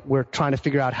 we're trying to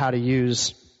figure out how to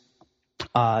use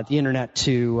the internet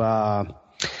to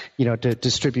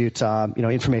distribute,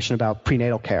 information about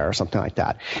prenatal care or something like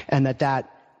that. And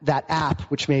that app,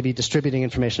 which may be distributing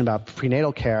information about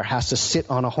prenatal care, has to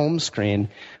sit on a home screen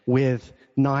with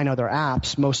 9 other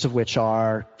apps, most of which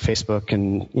are Facebook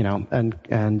and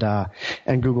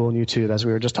Google and YouTube, as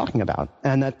we were just talking about.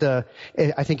 And that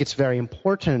I think it's very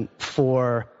important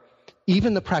for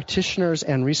even the practitioners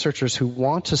and researchers who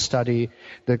want to study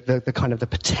the kind of the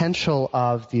potential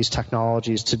of these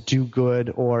technologies to do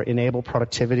good or enable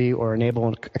productivity or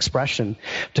enable expression,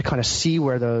 to kind of see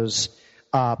where those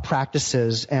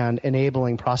practices and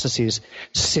enabling processes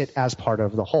sit as part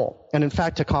of the whole. And in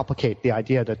fact, to complicate the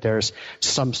idea that there's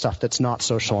some stuff that's not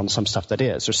social and some stuff that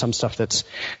is, or some stuff that's,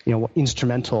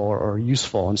 instrumental or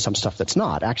useful and some stuff that's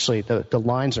not. Actually, the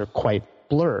lines are quite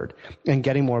blurred and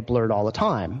getting more blurred all the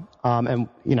time.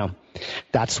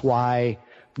 That's why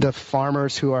the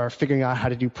farmers who are figuring out how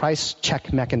to do price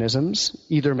check mechanisms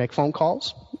either make phone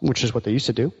calls, which is what they used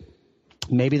to do.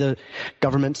 Maybe the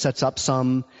government sets up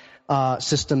some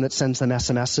system that sends them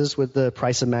SMSs with the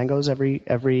price of mangoes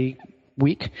every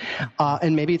week,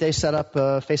 and maybe they set up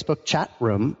a Facebook chat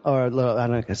room, or I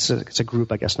don't know, it's a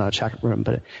group, I guess, not a chat room,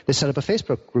 but they set up a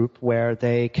Facebook group where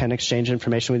they can exchange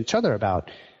information with each other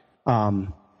about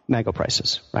mango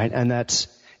prices, right? And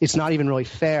it's not even really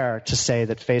fair to say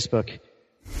that Facebook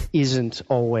isn't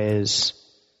always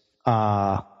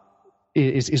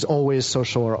is always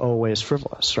social or always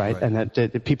frivolous, right? And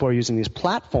that people are using these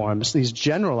platforms, these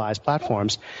generalized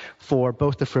platforms, for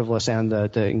both the frivolous and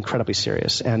the incredibly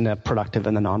serious, and the productive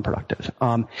and the non-productive.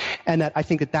 And that I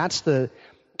think that's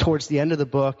towards the end of the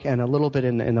book, and a little bit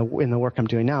in the work I'm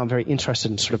doing now, I'm very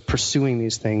interested in sort of pursuing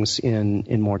these things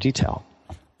in more detail.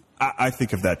 I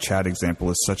think of that chat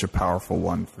example as such a powerful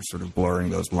one for sort of blurring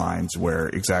those lines, where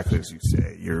exactly as you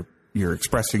say, you're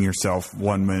expressing yourself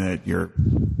 1 minute, you're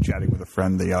chatting with a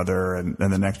friend the other, and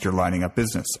the next you're lining up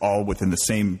business, all within the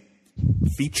same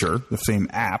feature, the same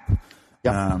app,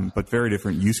 but very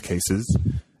different use cases.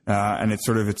 And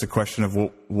it's a question of,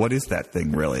 well, what is that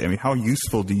thing really? I mean, how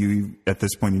useful do you at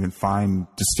this point even find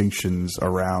distinctions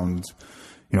around,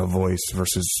 voice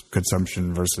versus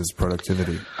consumption versus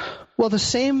productivity? Well, the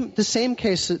same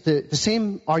case, the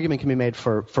same argument can be made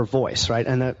for voice, right?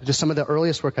 And some of the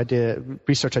earliest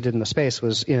research I did in the space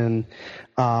was in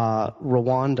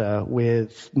Rwanda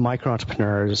with micro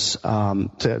entrepreneurs,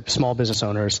 to small business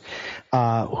owners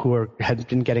who had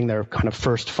been getting their kind of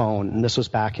first phone. And this was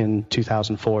back in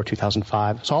 2004,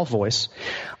 2005. It's all voice.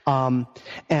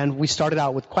 And we started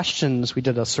out with questions. We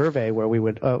did a survey where we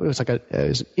would, it was like an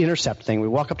intercept thing. We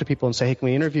walk up to people and say, hey, can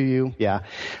we interview you? Yeah.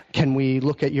 Can we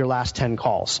look at your last 10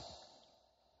 calls?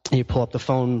 And you pull up the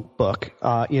phone book,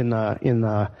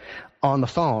 on the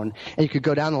phone, and you could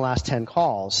go down the last 10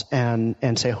 calls and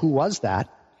say, who was that?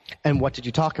 And what did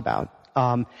you talk about?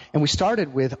 And we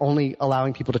started with only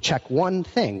allowing people to check one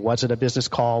thing. Was it a business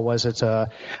call? Was it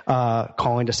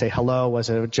calling to say hello? Was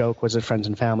it a joke? Was it friends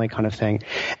and family kind of thing?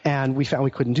 And we found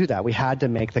we couldn't do that. We had to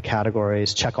make the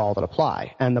categories check all that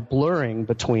apply. And the blurring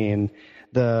between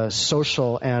the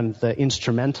social and the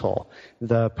instrumental,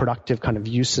 the productive kind of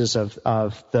uses of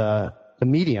the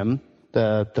medium,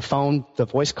 the phone, the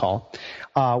voice call,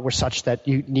 were such that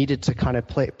you needed to kind of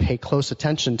pay close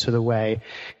attention to the way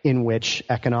in which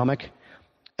economic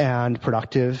and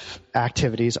productive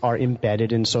activities are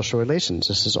embedded in social relations.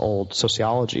 This is old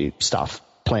sociology stuff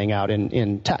playing out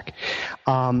in tech.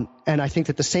 And I think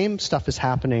that the same stuff is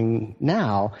happening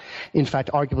now, in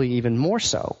fact, arguably even more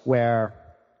so, where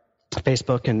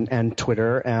Facebook and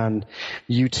Twitter and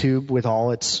YouTube, with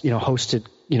all its, hosted,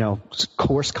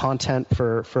 course content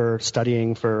for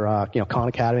studying, for, Khan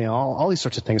Academy, all these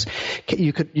sorts of things.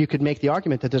 You could make the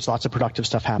argument that there's lots of productive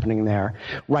stuff happening there,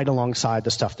 right alongside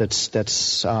the stuff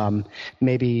that's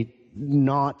maybe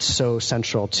not so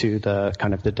central to the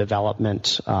kind of the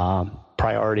development,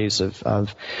 priorities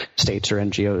of states or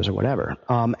NGOs or whatever.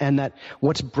 And that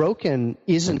what's broken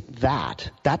isn't that.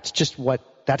 That's just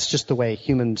the way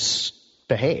humans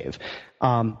behave,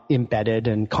 embedded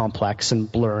and complex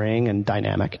and blurring and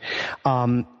dynamic.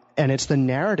 And it's the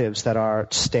narratives that are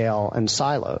stale and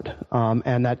siloed,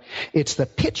 and that it's the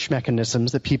pitch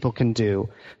mechanisms that people can do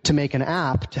to make an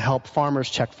app to help farmers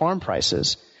check farm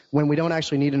prices when we don't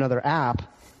actually need another app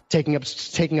taking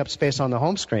up space on the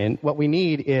home screen. What we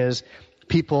need is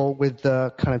people with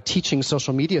the kind of teaching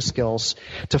social media skills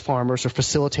to farmers or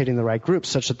facilitating the right groups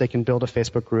such that they can build a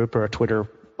Facebook group or a Twitter,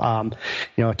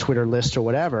 a Twitter list or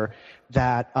whatever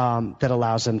that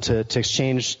allows them to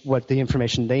exchange what the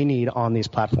information they need on these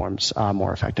platforms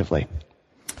more effectively.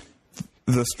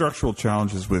 The structural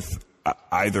challenges with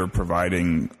either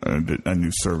providing a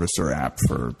new service or app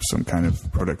for some kind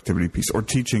of productivity piece or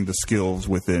teaching the skills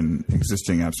within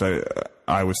existing apps.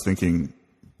 I was thinking,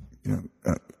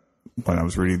 when I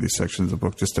was reading these sections of the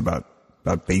book, just about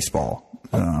baseball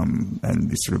and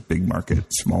these sort of big market,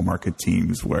 small market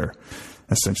teams where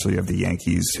essentially you have the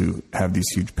Yankees who have these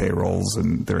huge payrolls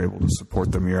and they're able to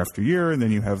support them year after year. And then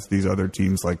you have these other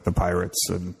teams like the Pirates,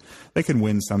 and they can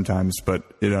win sometimes, but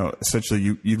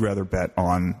essentially you'd rather bet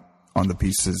on the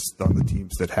pieces, on the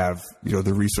teams that have,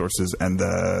 the resources and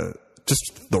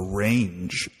just the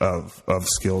range of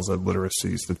skills and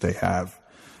literacies that they have.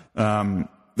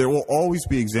 There will always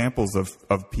be examples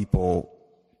of people.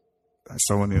 I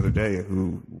saw one the other day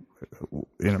who,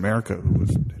 in America, who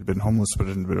had been homeless but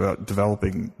had been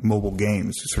developing mobile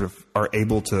games, who sort of are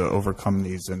able to overcome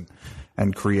these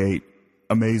and create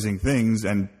amazing things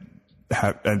and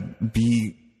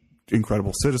be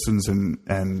incredible citizens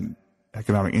and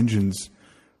economic engines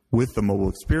with the mobile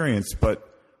experience. But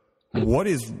what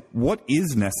is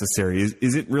necessary?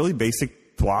 Is it really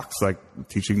basic blocks like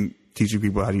teaching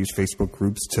people how to use Facebook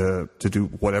groups to do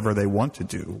whatever they want to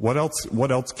do? What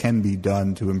else can be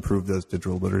done to improve those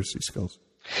digital literacy skills?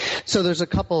 So there's a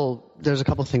couple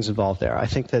things involved there. I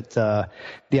think that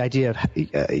the idea of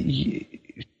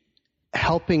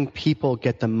helping people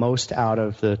get the most out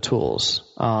of the tools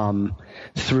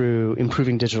through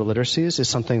improving digital literacies is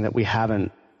something that we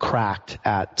haven't cracked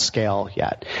at scale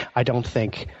yet. I don't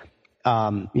think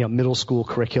middle school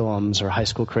curriculums or high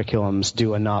school curriculums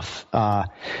do enough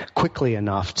quickly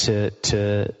enough to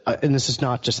and this is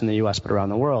not just in the U.S. but around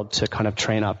the world, to kind of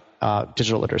train up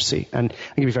digital literacy. And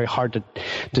it can be very hard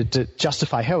to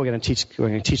justify, hey, we're going to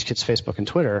teach kids Facebook and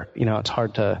Twitter. It's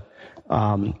hard to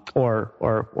or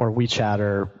WeChat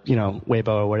or Weibo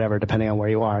or whatever, depending on where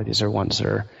you are. These are ones that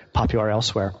are popular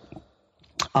elsewhere.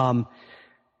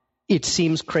 It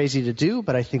seems crazy to do,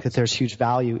 but I think that there's huge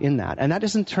value in that. And that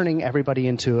isn't turning everybody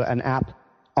into an app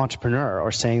entrepreneur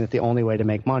or saying that the only way to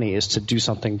make money is to do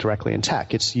something directly in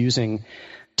tech. It's using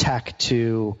tech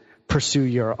to pursue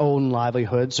your own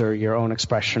livelihoods or your own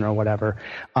expression or whatever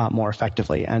more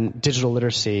effectively. And digital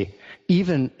literacy,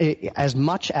 even as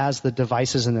much as the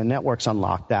devices and the networks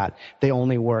unlock that, they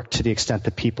only work to the extent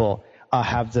that people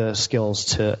have the skills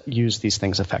to use these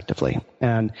things effectively.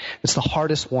 And it's the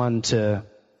hardest one to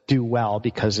do well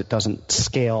because it doesn't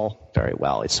scale very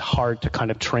well. It's hard to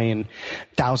kind of train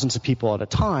thousands of people at a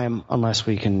time unless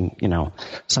we can,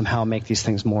 somehow make these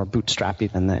things more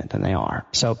bootstrappy than they are.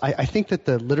 So I think that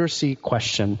the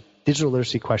digital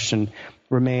literacy question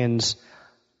remains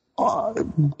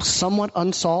somewhat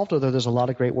unsolved, although there's a lot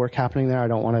of great work happening there. I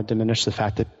don't want to diminish the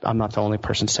fact that I'm not the only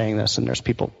person saying this, and there's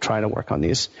people trying to work on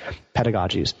these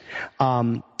pedagogies.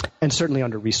 And certainly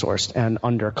under-resourced and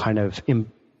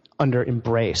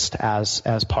under-embraced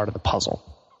as part of the puzzle.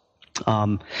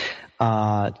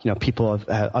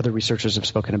 Other researchers have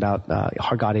spoken about,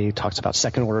 Hargati talks about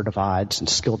second-order divides and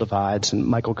skill divides, and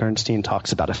Michael Gernstein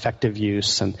talks about effective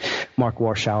use, and Mark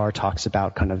Warschauer talks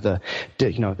about kind of the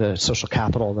social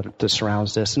capital that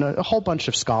surrounds this, and a whole bunch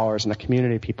of scholars and a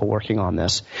community of people working on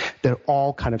this that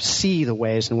all kind of see the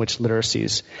ways in which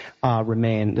literacies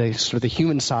remain, the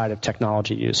human side of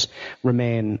technology use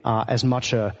remain as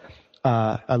much a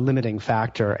limiting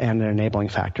factor and an enabling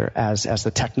factor as the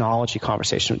technology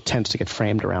conversation tends to get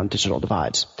framed around digital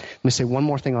divides. Let me say one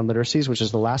more thing on literacies, which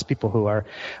is the last people who are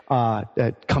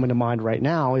coming to mind right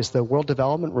now, is the World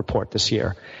Development Report this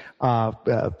year,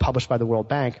 published by the World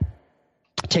Bank.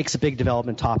 Takes a big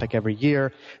development topic every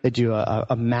year. They do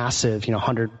a massive,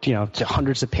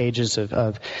 hundreds of pages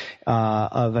of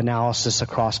analysis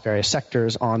across various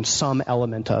sectors on some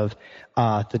element of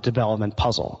the development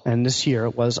puzzle. And this year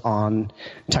it was on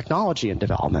technology and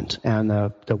development. And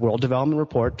the World Development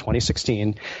Report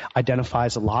 2016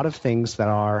 identifies a lot of things that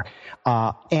are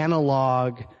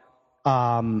analog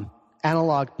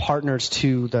partners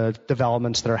to the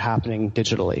developments that are happening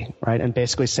digitally, right? And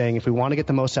basically saying if we want to get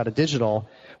the most out of digital,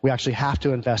 we actually have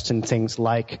to invest in things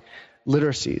like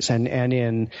literacies and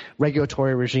in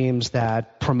regulatory regimes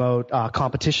that promote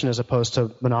competition as opposed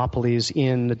to monopolies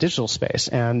in the digital space,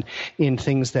 and in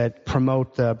things that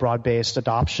promote the broad-based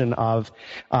adoption of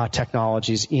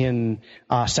technologies in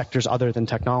sectors other than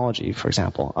technology, for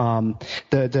example.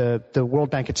 The World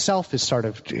Bank itself has sort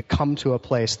of come to a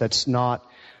place that's not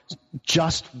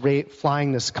just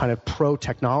flying this kind of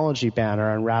pro-technology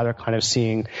banner, and rather kind of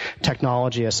seeing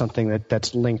technology as something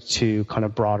that's linked to kind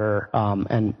of broader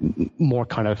and more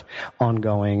kind of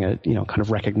ongoing, kind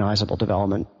of recognizable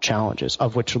development challenges,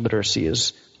 of which literacy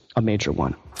is a major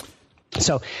one.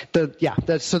 So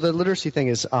the literacy thing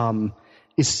is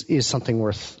something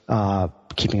worth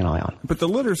keeping an eye on. But the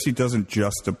literacy doesn't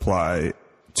just apply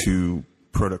to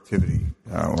productivity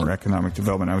or economic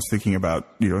development. I was thinking about,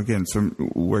 again,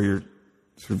 where you're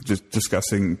sort of just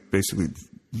discussing basically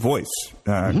voice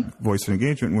and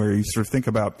engagement, where you sort of think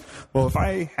about, well, if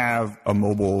I have a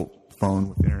mobile phone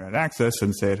with internet access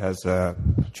and say it has a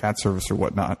chat service or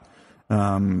whatnot,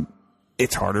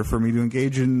 it's harder for me to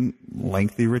engage in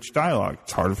lengthy, rich dialogue.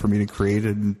 It's harder for me to create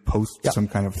and post some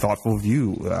kind of thoughtful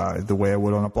view the way I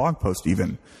would on a blog post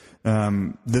even.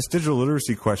 This digital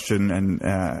literacy question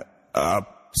and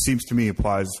seems to me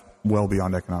applies well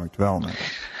beyond economic development.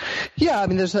 Yeah, I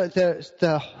mean, because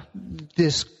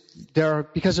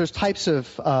there's types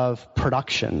of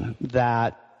production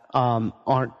that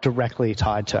aren't directly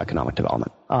tied to economic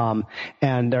development,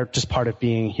 and they're just part of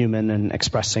being human and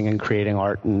expressing and creating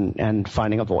art and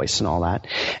finding a voice and all that.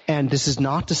 And this is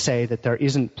not to say that there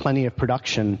isn't plenty of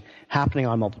production happening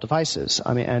on mobile devices.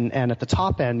 I mean, and at the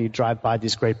top end, you drive by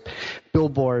these great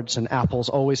billboards, and Apple's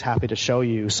always happy to show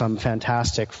you some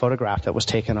fantastic photograph that was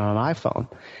taken on an iPhone.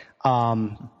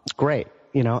 Great.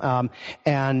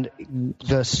 And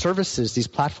the services, these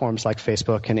platforms like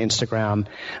Facebook and Instagram,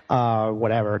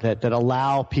 whatever, that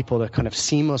allow people to kind of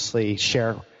seamlessly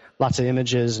share lots of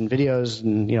images and videos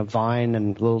and, Vine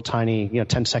and little tiny,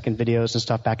 10-second videos and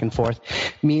stuff back and forth,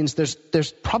 means there's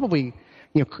probably,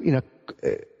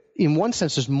 in one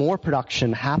sense, there's more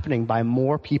production happening by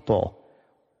more people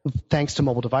thanks to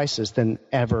mobile devices than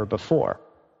ever before.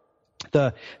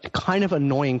 The kind of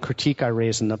annoying critique I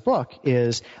raise in the book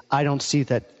is I don't see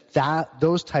that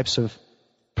those types of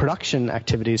production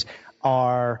activities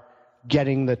are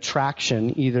getting the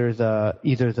traction, either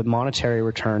the monetary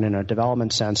return in a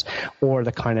development sense, or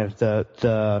the kind of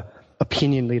the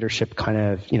opinion leadership kind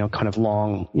of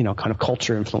long, kind of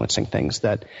culture influencing things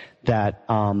that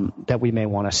we may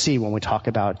want to see when we talk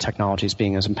about technologies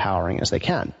being as empowering as they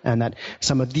can, and that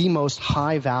some of the most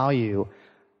high value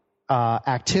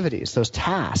activities, those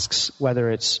tasks, whether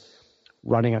it's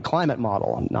running a climate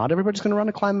model. Not everybody's going to run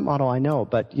a climate model, I know,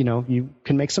 but you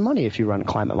can make some money if you run a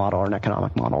climate model or an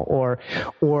economic model,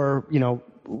 or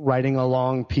writing a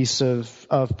long piece of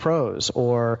prose,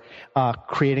 or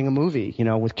creating a movie,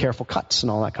 with careful cuts and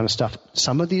all that kind of stuff.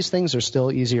 Some of these things are still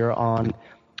easier on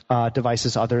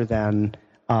devices other than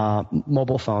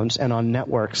mobile phones, and on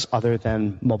networks other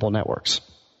than mobile networks.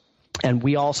 And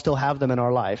we all still have them in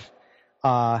our life,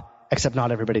 except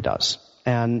not everybody does.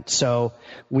 And so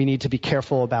we need to be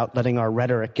careful about letting our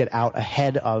rhetoric get out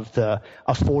ahead of the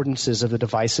affordances of the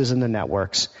devices and the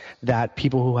networks that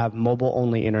people who have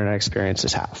mobile-only internet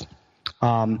experiences have.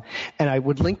 And I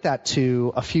would link that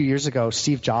to a few years ago,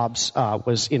 Steve Jobs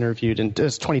was interviewed, and it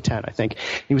was 2010, I think.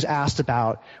 He was asked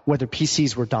about whether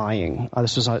PCs were dying.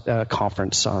 This was a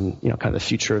conference on, kind of the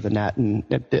future of the net and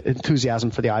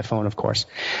enthusiasm for the iPhone, of course.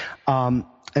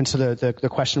 And so the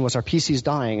question was, are PCs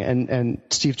dying? And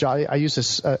Steve Jobs, I use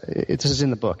this, this is in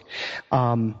the book.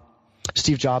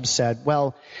 Steve Jobs said,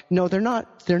 well, no, they're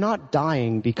not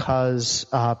dying because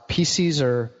PCs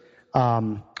are,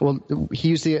 he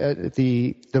used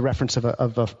the reference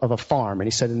of a farm, and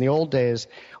he said in the old days,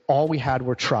 all we had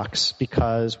were trucks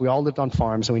because we all lived on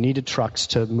farms and we needed trucks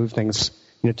to move things,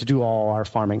 to do all our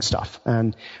farming stuff.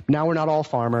 And now we're not all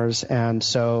farmers, and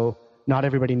so not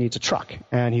everybody needs a truck.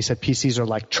 And he said PCs are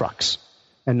like trucks,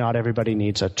 and not everybody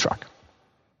needs a truck.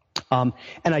 And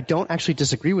I don't actually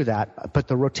disagree with that, but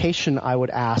the rotation I would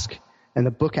ask, and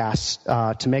the book asks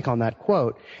to make on that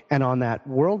quote and on that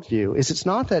worldview, is it's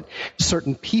not that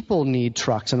certain people need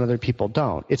trucks and other people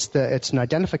don't. It's an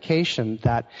identification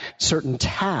that certain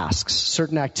tasks,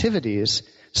 certain activities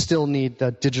still need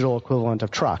the digital equivalent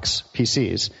of trucks,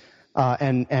 PCs,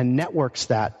 and networks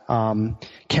that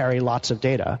carry lots of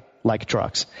data, like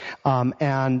trucks.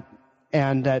 And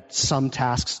and that some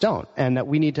tasks don't, and that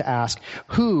we need to ask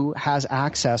who has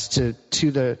access to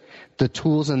the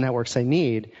tools and networks they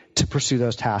need to pursue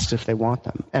those tasks if they want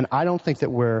them. And I don't think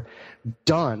that we're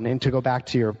done. And to go back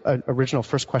to your original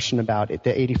first question about the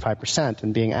 85%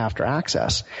 and being after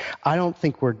access, I don't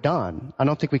think we're done. I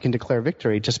don't think we can declare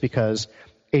victory just because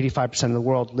 85% of the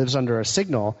world lives under a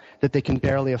signal that they can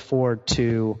barely afford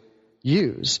to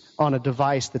use on a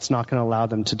device that's not going to allow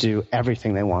them to do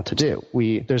everything they want to do.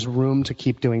 There's room to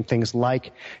keep doing things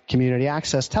like community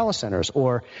access telecenters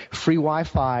or free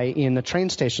Wi-Fi in the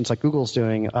train stations like Google's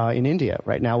doing in India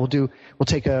right now. We'll do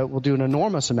an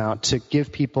enormous amount to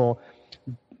give people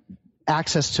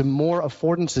access to more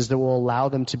affordances that will allow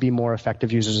them to be more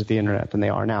effective users of the internet than they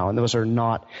are now. And those are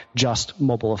not just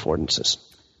mobile affordances.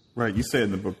 Right. You say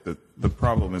in the book that the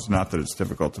problem is not that it's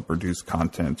difficult to produce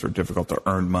content or difficult to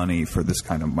earn money for this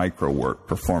kind of micro work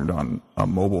performed on a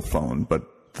mobile phone, but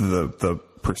the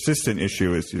persistent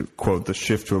issue is, you quote, the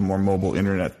shift to a more mobile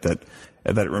internet, that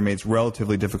it remains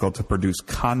relatively difficult to produce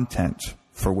content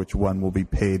for which one will be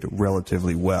paid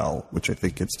relatively well, which I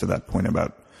think gets to that point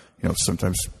about,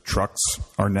 sometimes trucks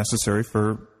are necessary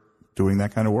for doing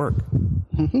that kind of work.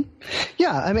 Mm-hmm.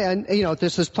 Yeah, I mean,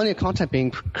 there's plenty of content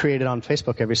being created on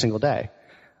Facebook every single day,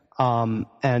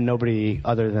 and nobody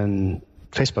other than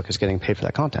Facebook is getting paid for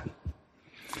that content.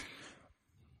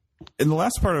 In the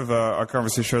last part of our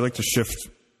conversation, I'd like to shift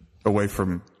away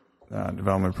from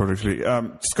development productivity.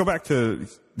 Just go back to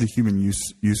the human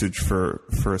usage for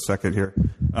a second here.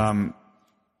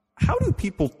 How do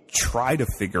people try to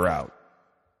figure out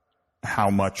how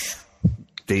much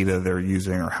data they're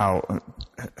using, or how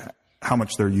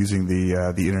much they're using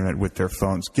the internet with their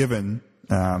phones, given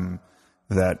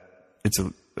that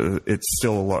it's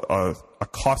still a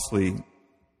costly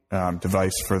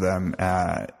device for them,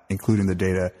 including the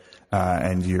data,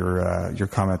 and your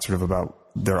comment sort of about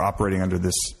they're operating under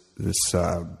this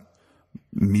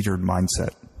metered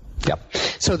mindset. Yep.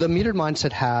 So the metered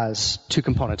mindset has two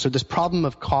components. So this problem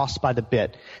of cost by the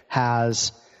bit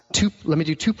has let me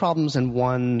do two problems and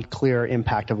one clear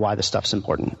impact of why this stuff's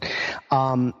important.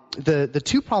 The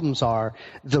two problems are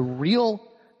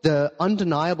the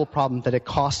undeniable problem that it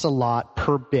costs a lot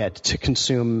per bit to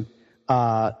consume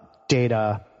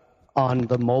data on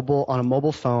a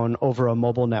mobile phone over a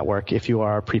mobile network if you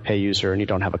are a prepay user and you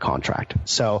don't have a contract.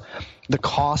 So the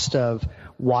cost of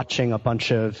watching a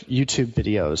bunch of YouTube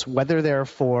videos, whether they're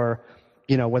Shakira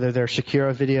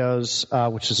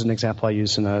videos, which is an example I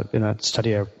use in a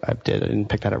study I did, I didn't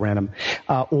pick that at random,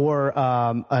 or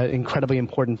an incredibly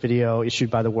important video issued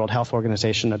by the World Health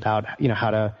Organization about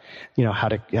how to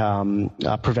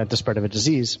prevent the spread of a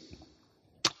disease.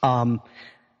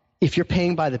 If you're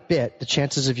paying by the bit, the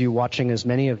chances of you watching as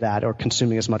many of that or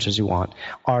consuming as much as you want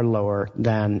are lower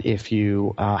than if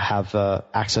you have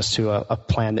access to a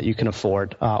plan that you can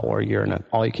afford, or you're in an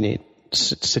all-you-can-eat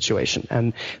situation.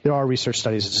 And there are research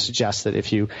studies that suggest that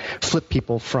if you flip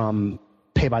people from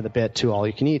pay by the bit to all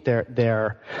you can eat,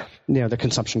 their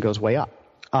consumption goes way up.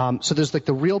 So there's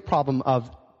the real problem of,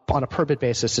 on a per bit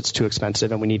basis, it's too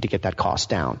expensive and we need to get that cost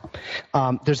down.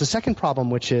 There's a second problem,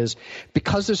 which is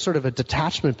because there's sort of a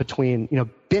detachment between,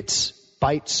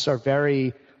 bytes are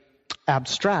very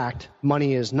abstract,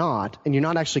 money is not, and you're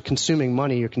not actually consuming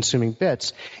money, you're consuming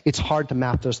bits, it's hard to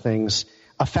map those things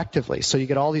effectively. So you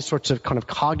get all these sorts of kind of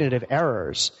cognitive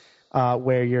errors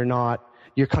where you're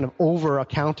kind of over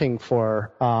accounting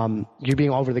for, you're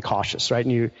being overly cautious, right?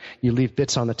 And you leave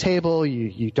bits on the table,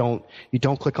 you don't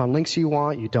click on links you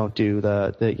want, you don't do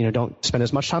don't spend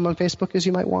as much time on Facebook as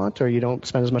you might want, or you don't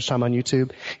spend as much time on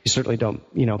YouTube. You certainly don't,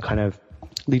 kind of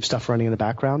leave stuff running in the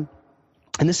background.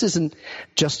 And this isn't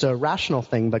just a rational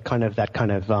thing, but kind of that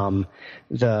kind of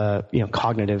the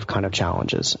cognitive kind of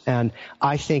challenges. And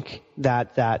I think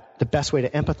that the best way to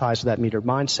empathize with that metered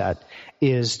mindset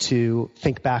is to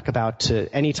think back about to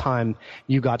any time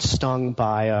you got stung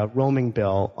by a roaming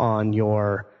bill on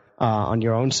your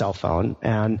own cell phone,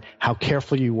 and how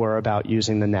careful you were about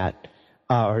using the net.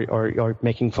 Or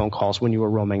making phone calls when you were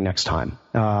roaming next time.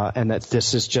 And that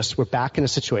this is we're back in a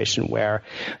situation where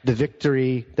the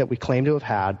victory that we claim to have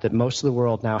had, that most of the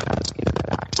world now has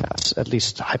internet access, at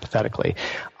least hypothetically,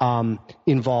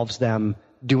 involves them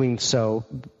doing so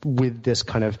with this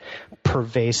kind of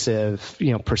pervasive,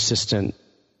 persistent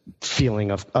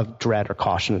feeling of dread or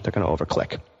caution that they're going to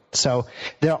overclick. So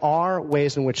there are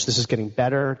ways in which this is getting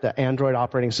better. The Android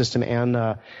operating system and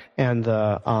the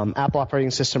Apple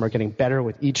operating system are getting better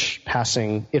with each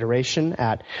passing iteration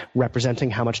at representing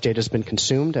how much data has been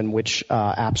consumed and which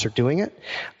apps are doing it.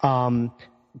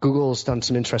 Google's done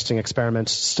some interesting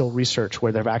experiments, still research,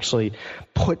 where they've actually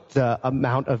put the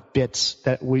amount of bits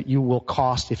that you will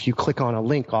cost if you click on a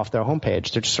link off their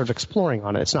homepage. They're just sort of exploring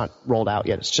on it. It's not rolled out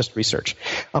yet. It's just research.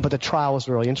 But the trial is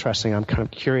really interesting. I'm kind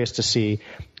of curious to see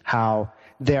how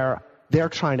they're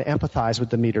trying to empathize with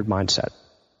the metered mindset.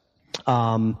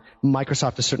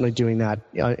 Microsoft is certainly doing that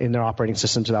in their operating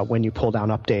systems about when you pull down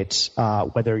updates,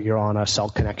 whether you're on a cell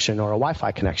connection or a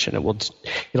Wi-Fi connection.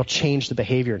 It'll change the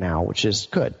behavior now, which is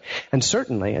good. And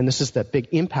certainly, and this is the big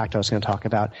impact I was going to talk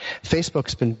about,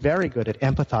 Facebook's been very good at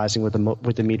empathizing with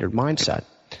the metered mindset.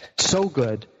 So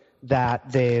good that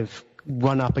they've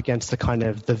run up against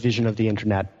the vision of the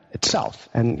internet itself.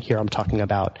 And here I'm talking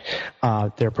about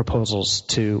their proposals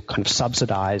to kind of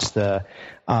subsidize the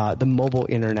mobile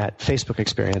internet Facebook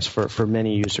experience for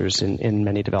many users in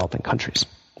many developing countries.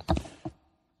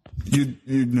 You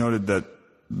noted that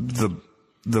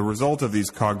the result of these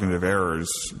cognitive errors,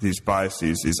 these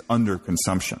biases, is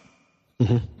underconsumption.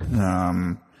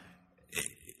 Mm-hmm.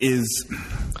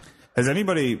 Has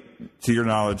anybody, to your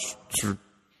knowledge, sort of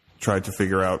tried to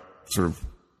figure out sort of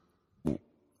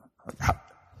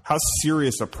how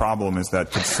serious a problem is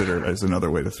that considered, as another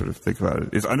way to sort of think about it?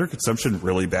 Is underconsumption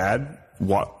really bad?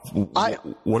 What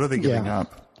are they giving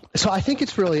up? So I think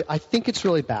it's really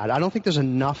bad. I don't think there's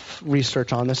enough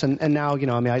research on this. And now,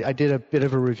 I did a bit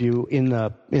of a review in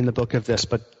the book of this,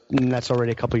 but that's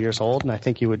already a couple years old. And I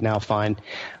think you would now find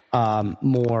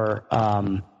more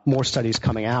studies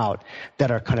coming out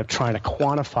that are kind of trying to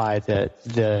quantify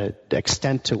the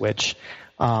extent to which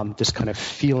this kind of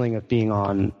feeling of being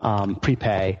on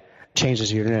prepay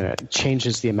changes your internet,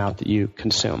 changes the amount that you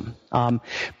consume.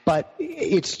 But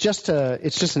it's just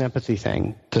an empathy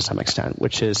thing to some extent,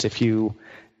 which is if you're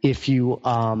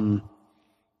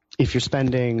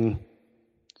spending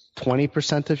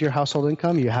 20% of your household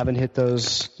income, you haven't hit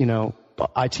those,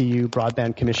 ITU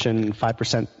broadband commission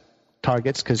 5%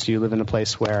 targets because you live in a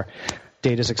place where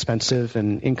data is expensive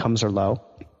and incomes are low,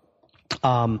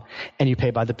 and you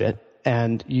pay by the bit.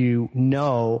 And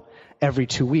every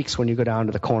 2 weeks when you go down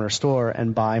to the corner store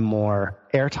and buy more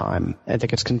airtime, I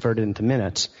think it's converted into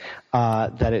minutes,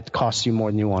 that it costs you more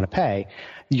than you want to pay,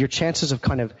 your chances of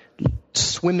kind of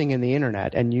swimming in the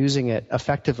internet and using it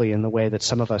effectively in the way that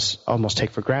some of us almost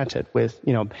take for granted with,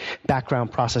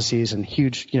 background processes and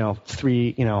huge,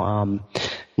 watching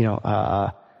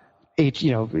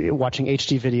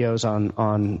HD videos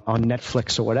on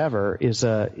Netflix or whatever is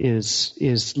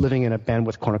living in a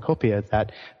bandwidth cornucopia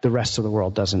that the rest of the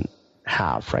world doesn't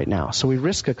have right now. So we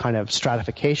risk a kind of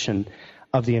stratification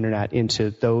of the internet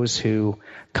into those who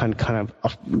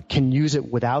can use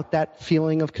it without that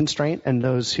feeling of constraint and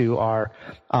those who are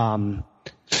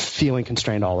feeling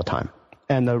constrained all the time.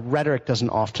 And the rhetoric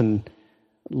doesn't often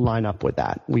line up with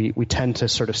that. We tend to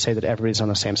sort of say that everybody's on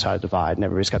the same side of the divide and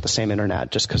everybody's got the same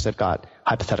internet just because they've got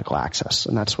hypothetical access,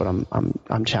 and that's what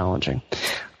I'm challenging.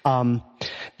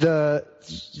 The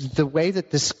way that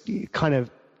this kind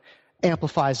of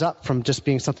amplifies up from just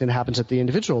being something that happens at the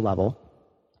individual level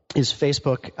is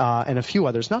Facebook and a few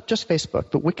others, not just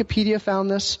Facebook, but Wikipedia found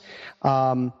this.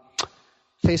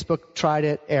 Facebook tried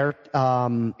it.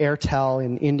 Airtel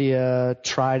in India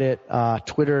tried it.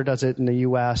 Twitter does it in the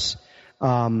U.S.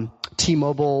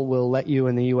 T-Mobile will let you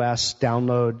in the U.S.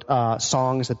 download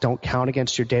songs that don't count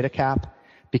against your data cap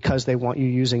because they want you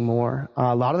using more.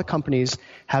 A lot of the companies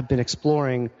have been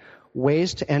exploring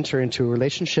ways to enter into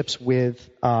relationships with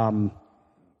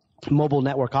mobile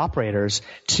network operators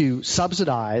to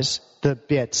subsidize the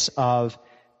bits of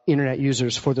internet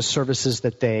users for the services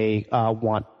that they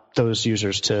want those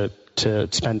users to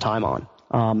spend time on.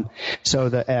 So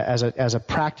as a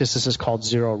practice, this is called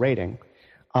zero rating.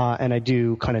 And I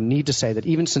do kind of need to say that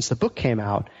even since the book came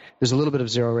out, there's a little bit of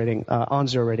zero rating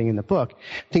in the book.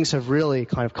 Things have really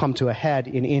kind of come to a head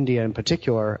in India in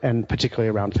particular, and particularly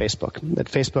around Facebook.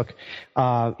 That Facebook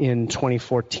in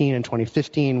 2014 and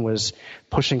 2015 was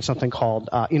pushing something called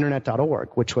Internet.org,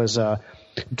 which was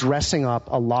dressing up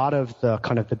a lot of the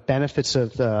kind of the benefits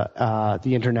of the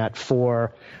Internet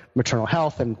for maternal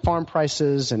health and farm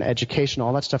prices and education,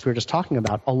 all that stuff we were just talking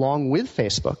about, along with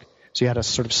Facebook. So you had a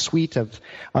sort of suite of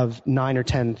 9 or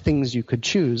 10 things you could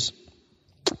choose,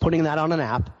 putting that on an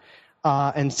app,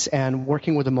 and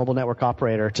working with a mobile network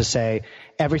operator to say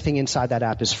everything inside that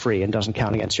app is free and doesn't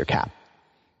count against your cap.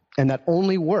 And that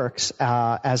only works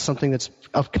as something that's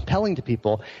compelling to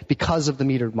people because of the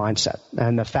metered mindset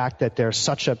and the fact that there's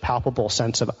such a palpable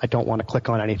sense of I don't want to click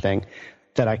on anything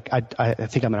that I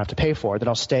think I'm going to have to pay for, that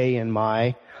I'll stay in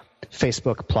my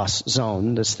Facebook plus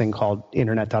Zone, this thing called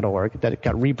internet.org, that it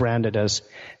got rebranded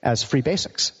as Free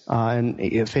Basics. And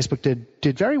Facebook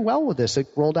did very well with this. It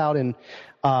rolled out in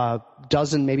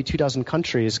dozen, maybe 24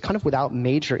 countries, kind of without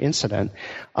major incident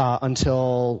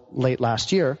until late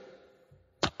last year.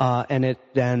 And it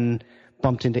then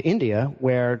bumped into India,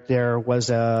 where there was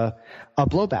a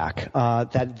blowback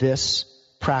that this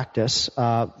practice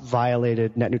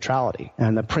violated net neutrality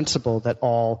and the principle that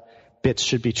all bits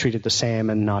should be treated the same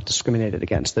and not discriminated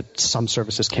against, that some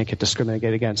services can't get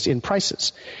discriminated against in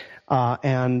prices.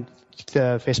 And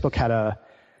Facebook had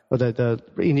the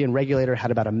Indian regulator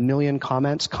had about 1 million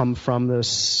comments come from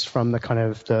the kind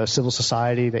of the civil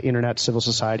society, the internet civil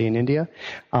society in India,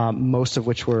 most of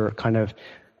which were kind of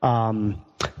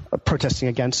protesting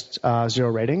against zero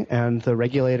rating, and the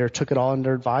regulator took it all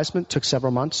under advisement, took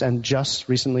several months, and just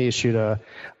recently issued a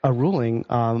ruling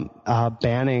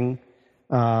banning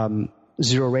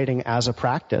zero rating as a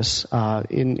practice.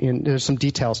 There's some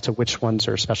details to which ones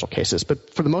are special cases,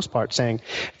 but for the most part, saying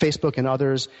Facebook and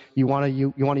others, you want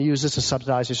to use this to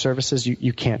subsidize your services,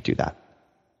 you can't do that.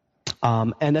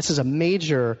 And this is a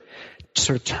major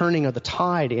sort of turning of the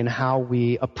tide in how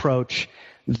we approach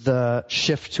the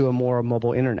shift to a more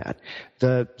mobile internet.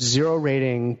 The zero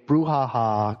rating,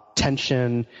 brouhaha,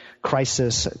 tension,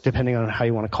 crisis, depending on how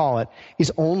you want to call it,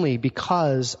 is only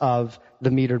because of the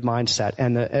metered mindset.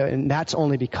 And that's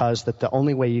only because that the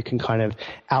only way you can kind of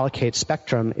allocate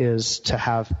spectrum is to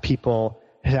have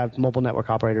mobile network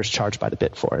operators charged by the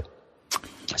bit for it.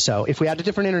 So if we had a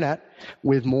different internet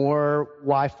with more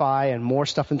Wi-Fi and more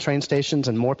stuff in train stations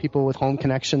and more people with home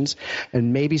connections,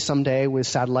 and maybe someday with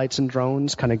satellites and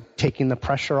drones kind of taking the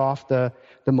pressure off the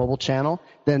mobile channel,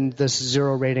 then this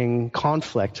zero rating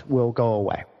conflict will go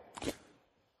away.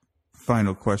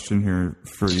 Final question here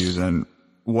for you then.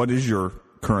 What is your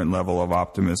current level of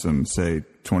optimism, say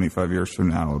 25 years from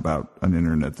now, about an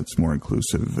internet that's more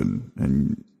inclusive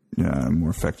and more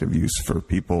effective use for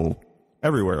people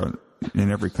everywhere,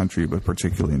 in every country, but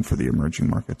particularly for the emerging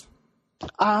markets?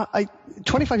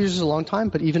 25 years is a long time,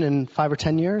 but even in 5 or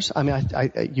 10 years, I mean,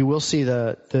 you will see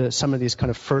some of these kind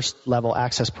of first level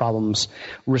access problems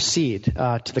recede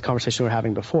to the conversation we were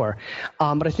having before.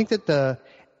 But I think that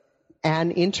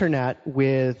an internet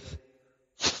with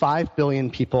 5 billion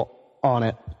people on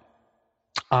it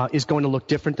is going to look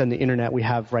different than the internet we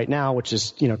have right now, which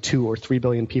is 2 or 3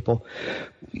 billion people,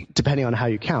 depending on how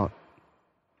you count.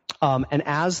 And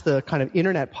as the kind of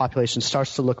internet population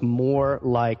starts to look more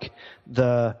like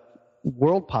the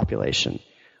world population,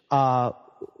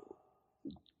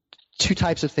 two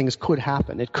types of things could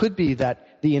happen. It could be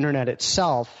that the internet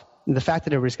itself, the fact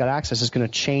that everybody's got access, is going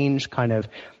to change kind of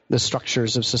the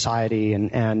structures of society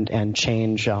and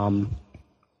change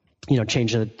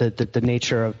change the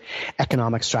nature of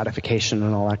economic stratification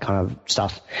and all that kind of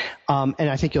stuff. And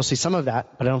I think you'll see some of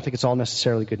that, but I don't think it's all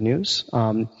necessarily good news.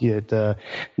 The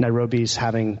Nairobi's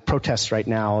having protests right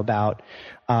now about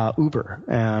Uber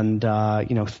and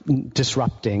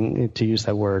disrupting, to use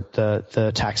that word,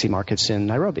 the taxi markets in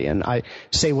Nairobi. And I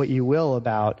say what you will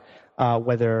about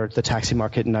whether the taxi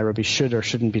market in Nairobi should or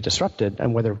shouldn't be disrupted,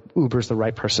 and whether Uber's the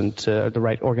right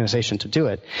organization to do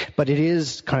it. But it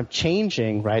is kind of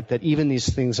changing, right? That even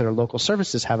these things that are local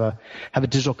services have a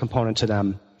digital component to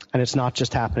them, and it's not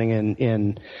just happening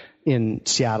in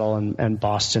Seattle and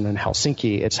Boston and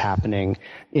Helsinki. It's happening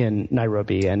in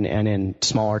Nairobi and in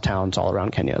smaller towns all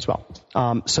around Kenya as well.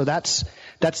 So that's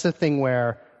the thing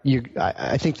where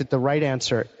I think that the right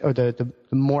answer, or the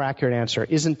more accurate answer,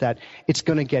 isn't that it's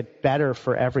going to get better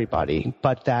for everybody,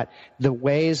 but that the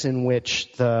ways in which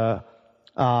a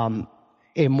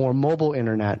more mobile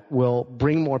internet will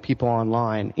bring more people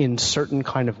online in certain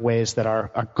kind of ways that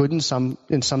are good in some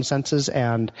senses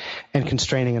and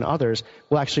constraining in others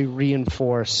will actually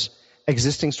reinforce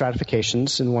existing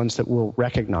stratifications and ones that we'll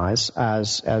recognize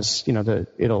as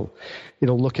it'll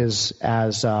look as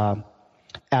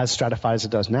stratified as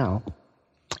it does now,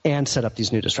 and set up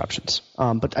these new disruptions.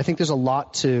 But I think there's a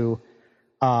lot to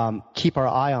keep our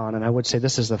eye on, and I would say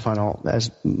this is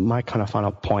my kind of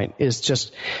final point, is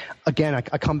just, again, I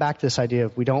come back to this idea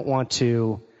of we don't want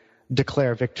to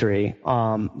declare victory,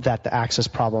 that the access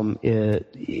problem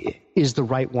is the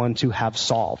right one to have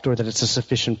solved, or that it's a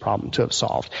sufficient problem to have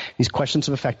solved. These questions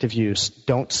of effective use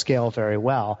don't scale very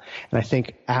well, and I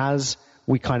think as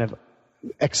we kind of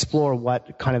explore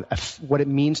what it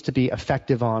means to be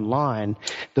effective online,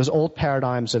 those old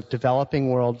paradigms of developing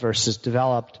world versus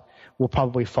developed will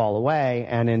probably fall away,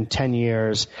 and in 10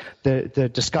 years the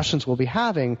discussions we'll be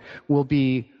having will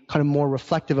be kind of more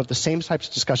reflective of the same types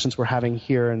of discussions we're having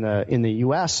here in the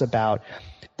U.S. about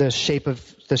the shape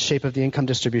of the income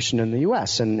distribution in the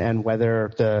U.S. and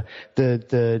whether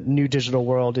the new digital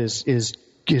world is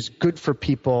good for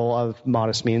people of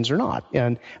modest means or not.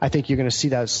 And I think you're going to see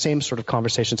that same sort of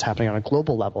conversations happening on a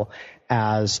global level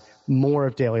as more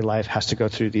of daily life has to go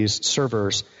through these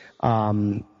servers,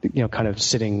 kind of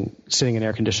sitting in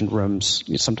air-conditioned rooms,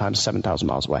 sometimes 7,000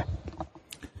 miles away.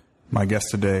 My guest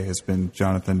today has been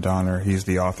Jonathan Donner. He's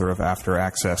the author of After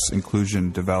Access,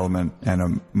 Inclusion, Development, and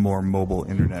a More Mobile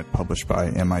Internet, published by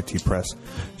MIT Press.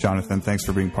 Jonathan, thanks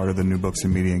for being part of the New Books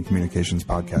in Media and Communications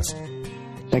podcast.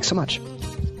 Thanks so much.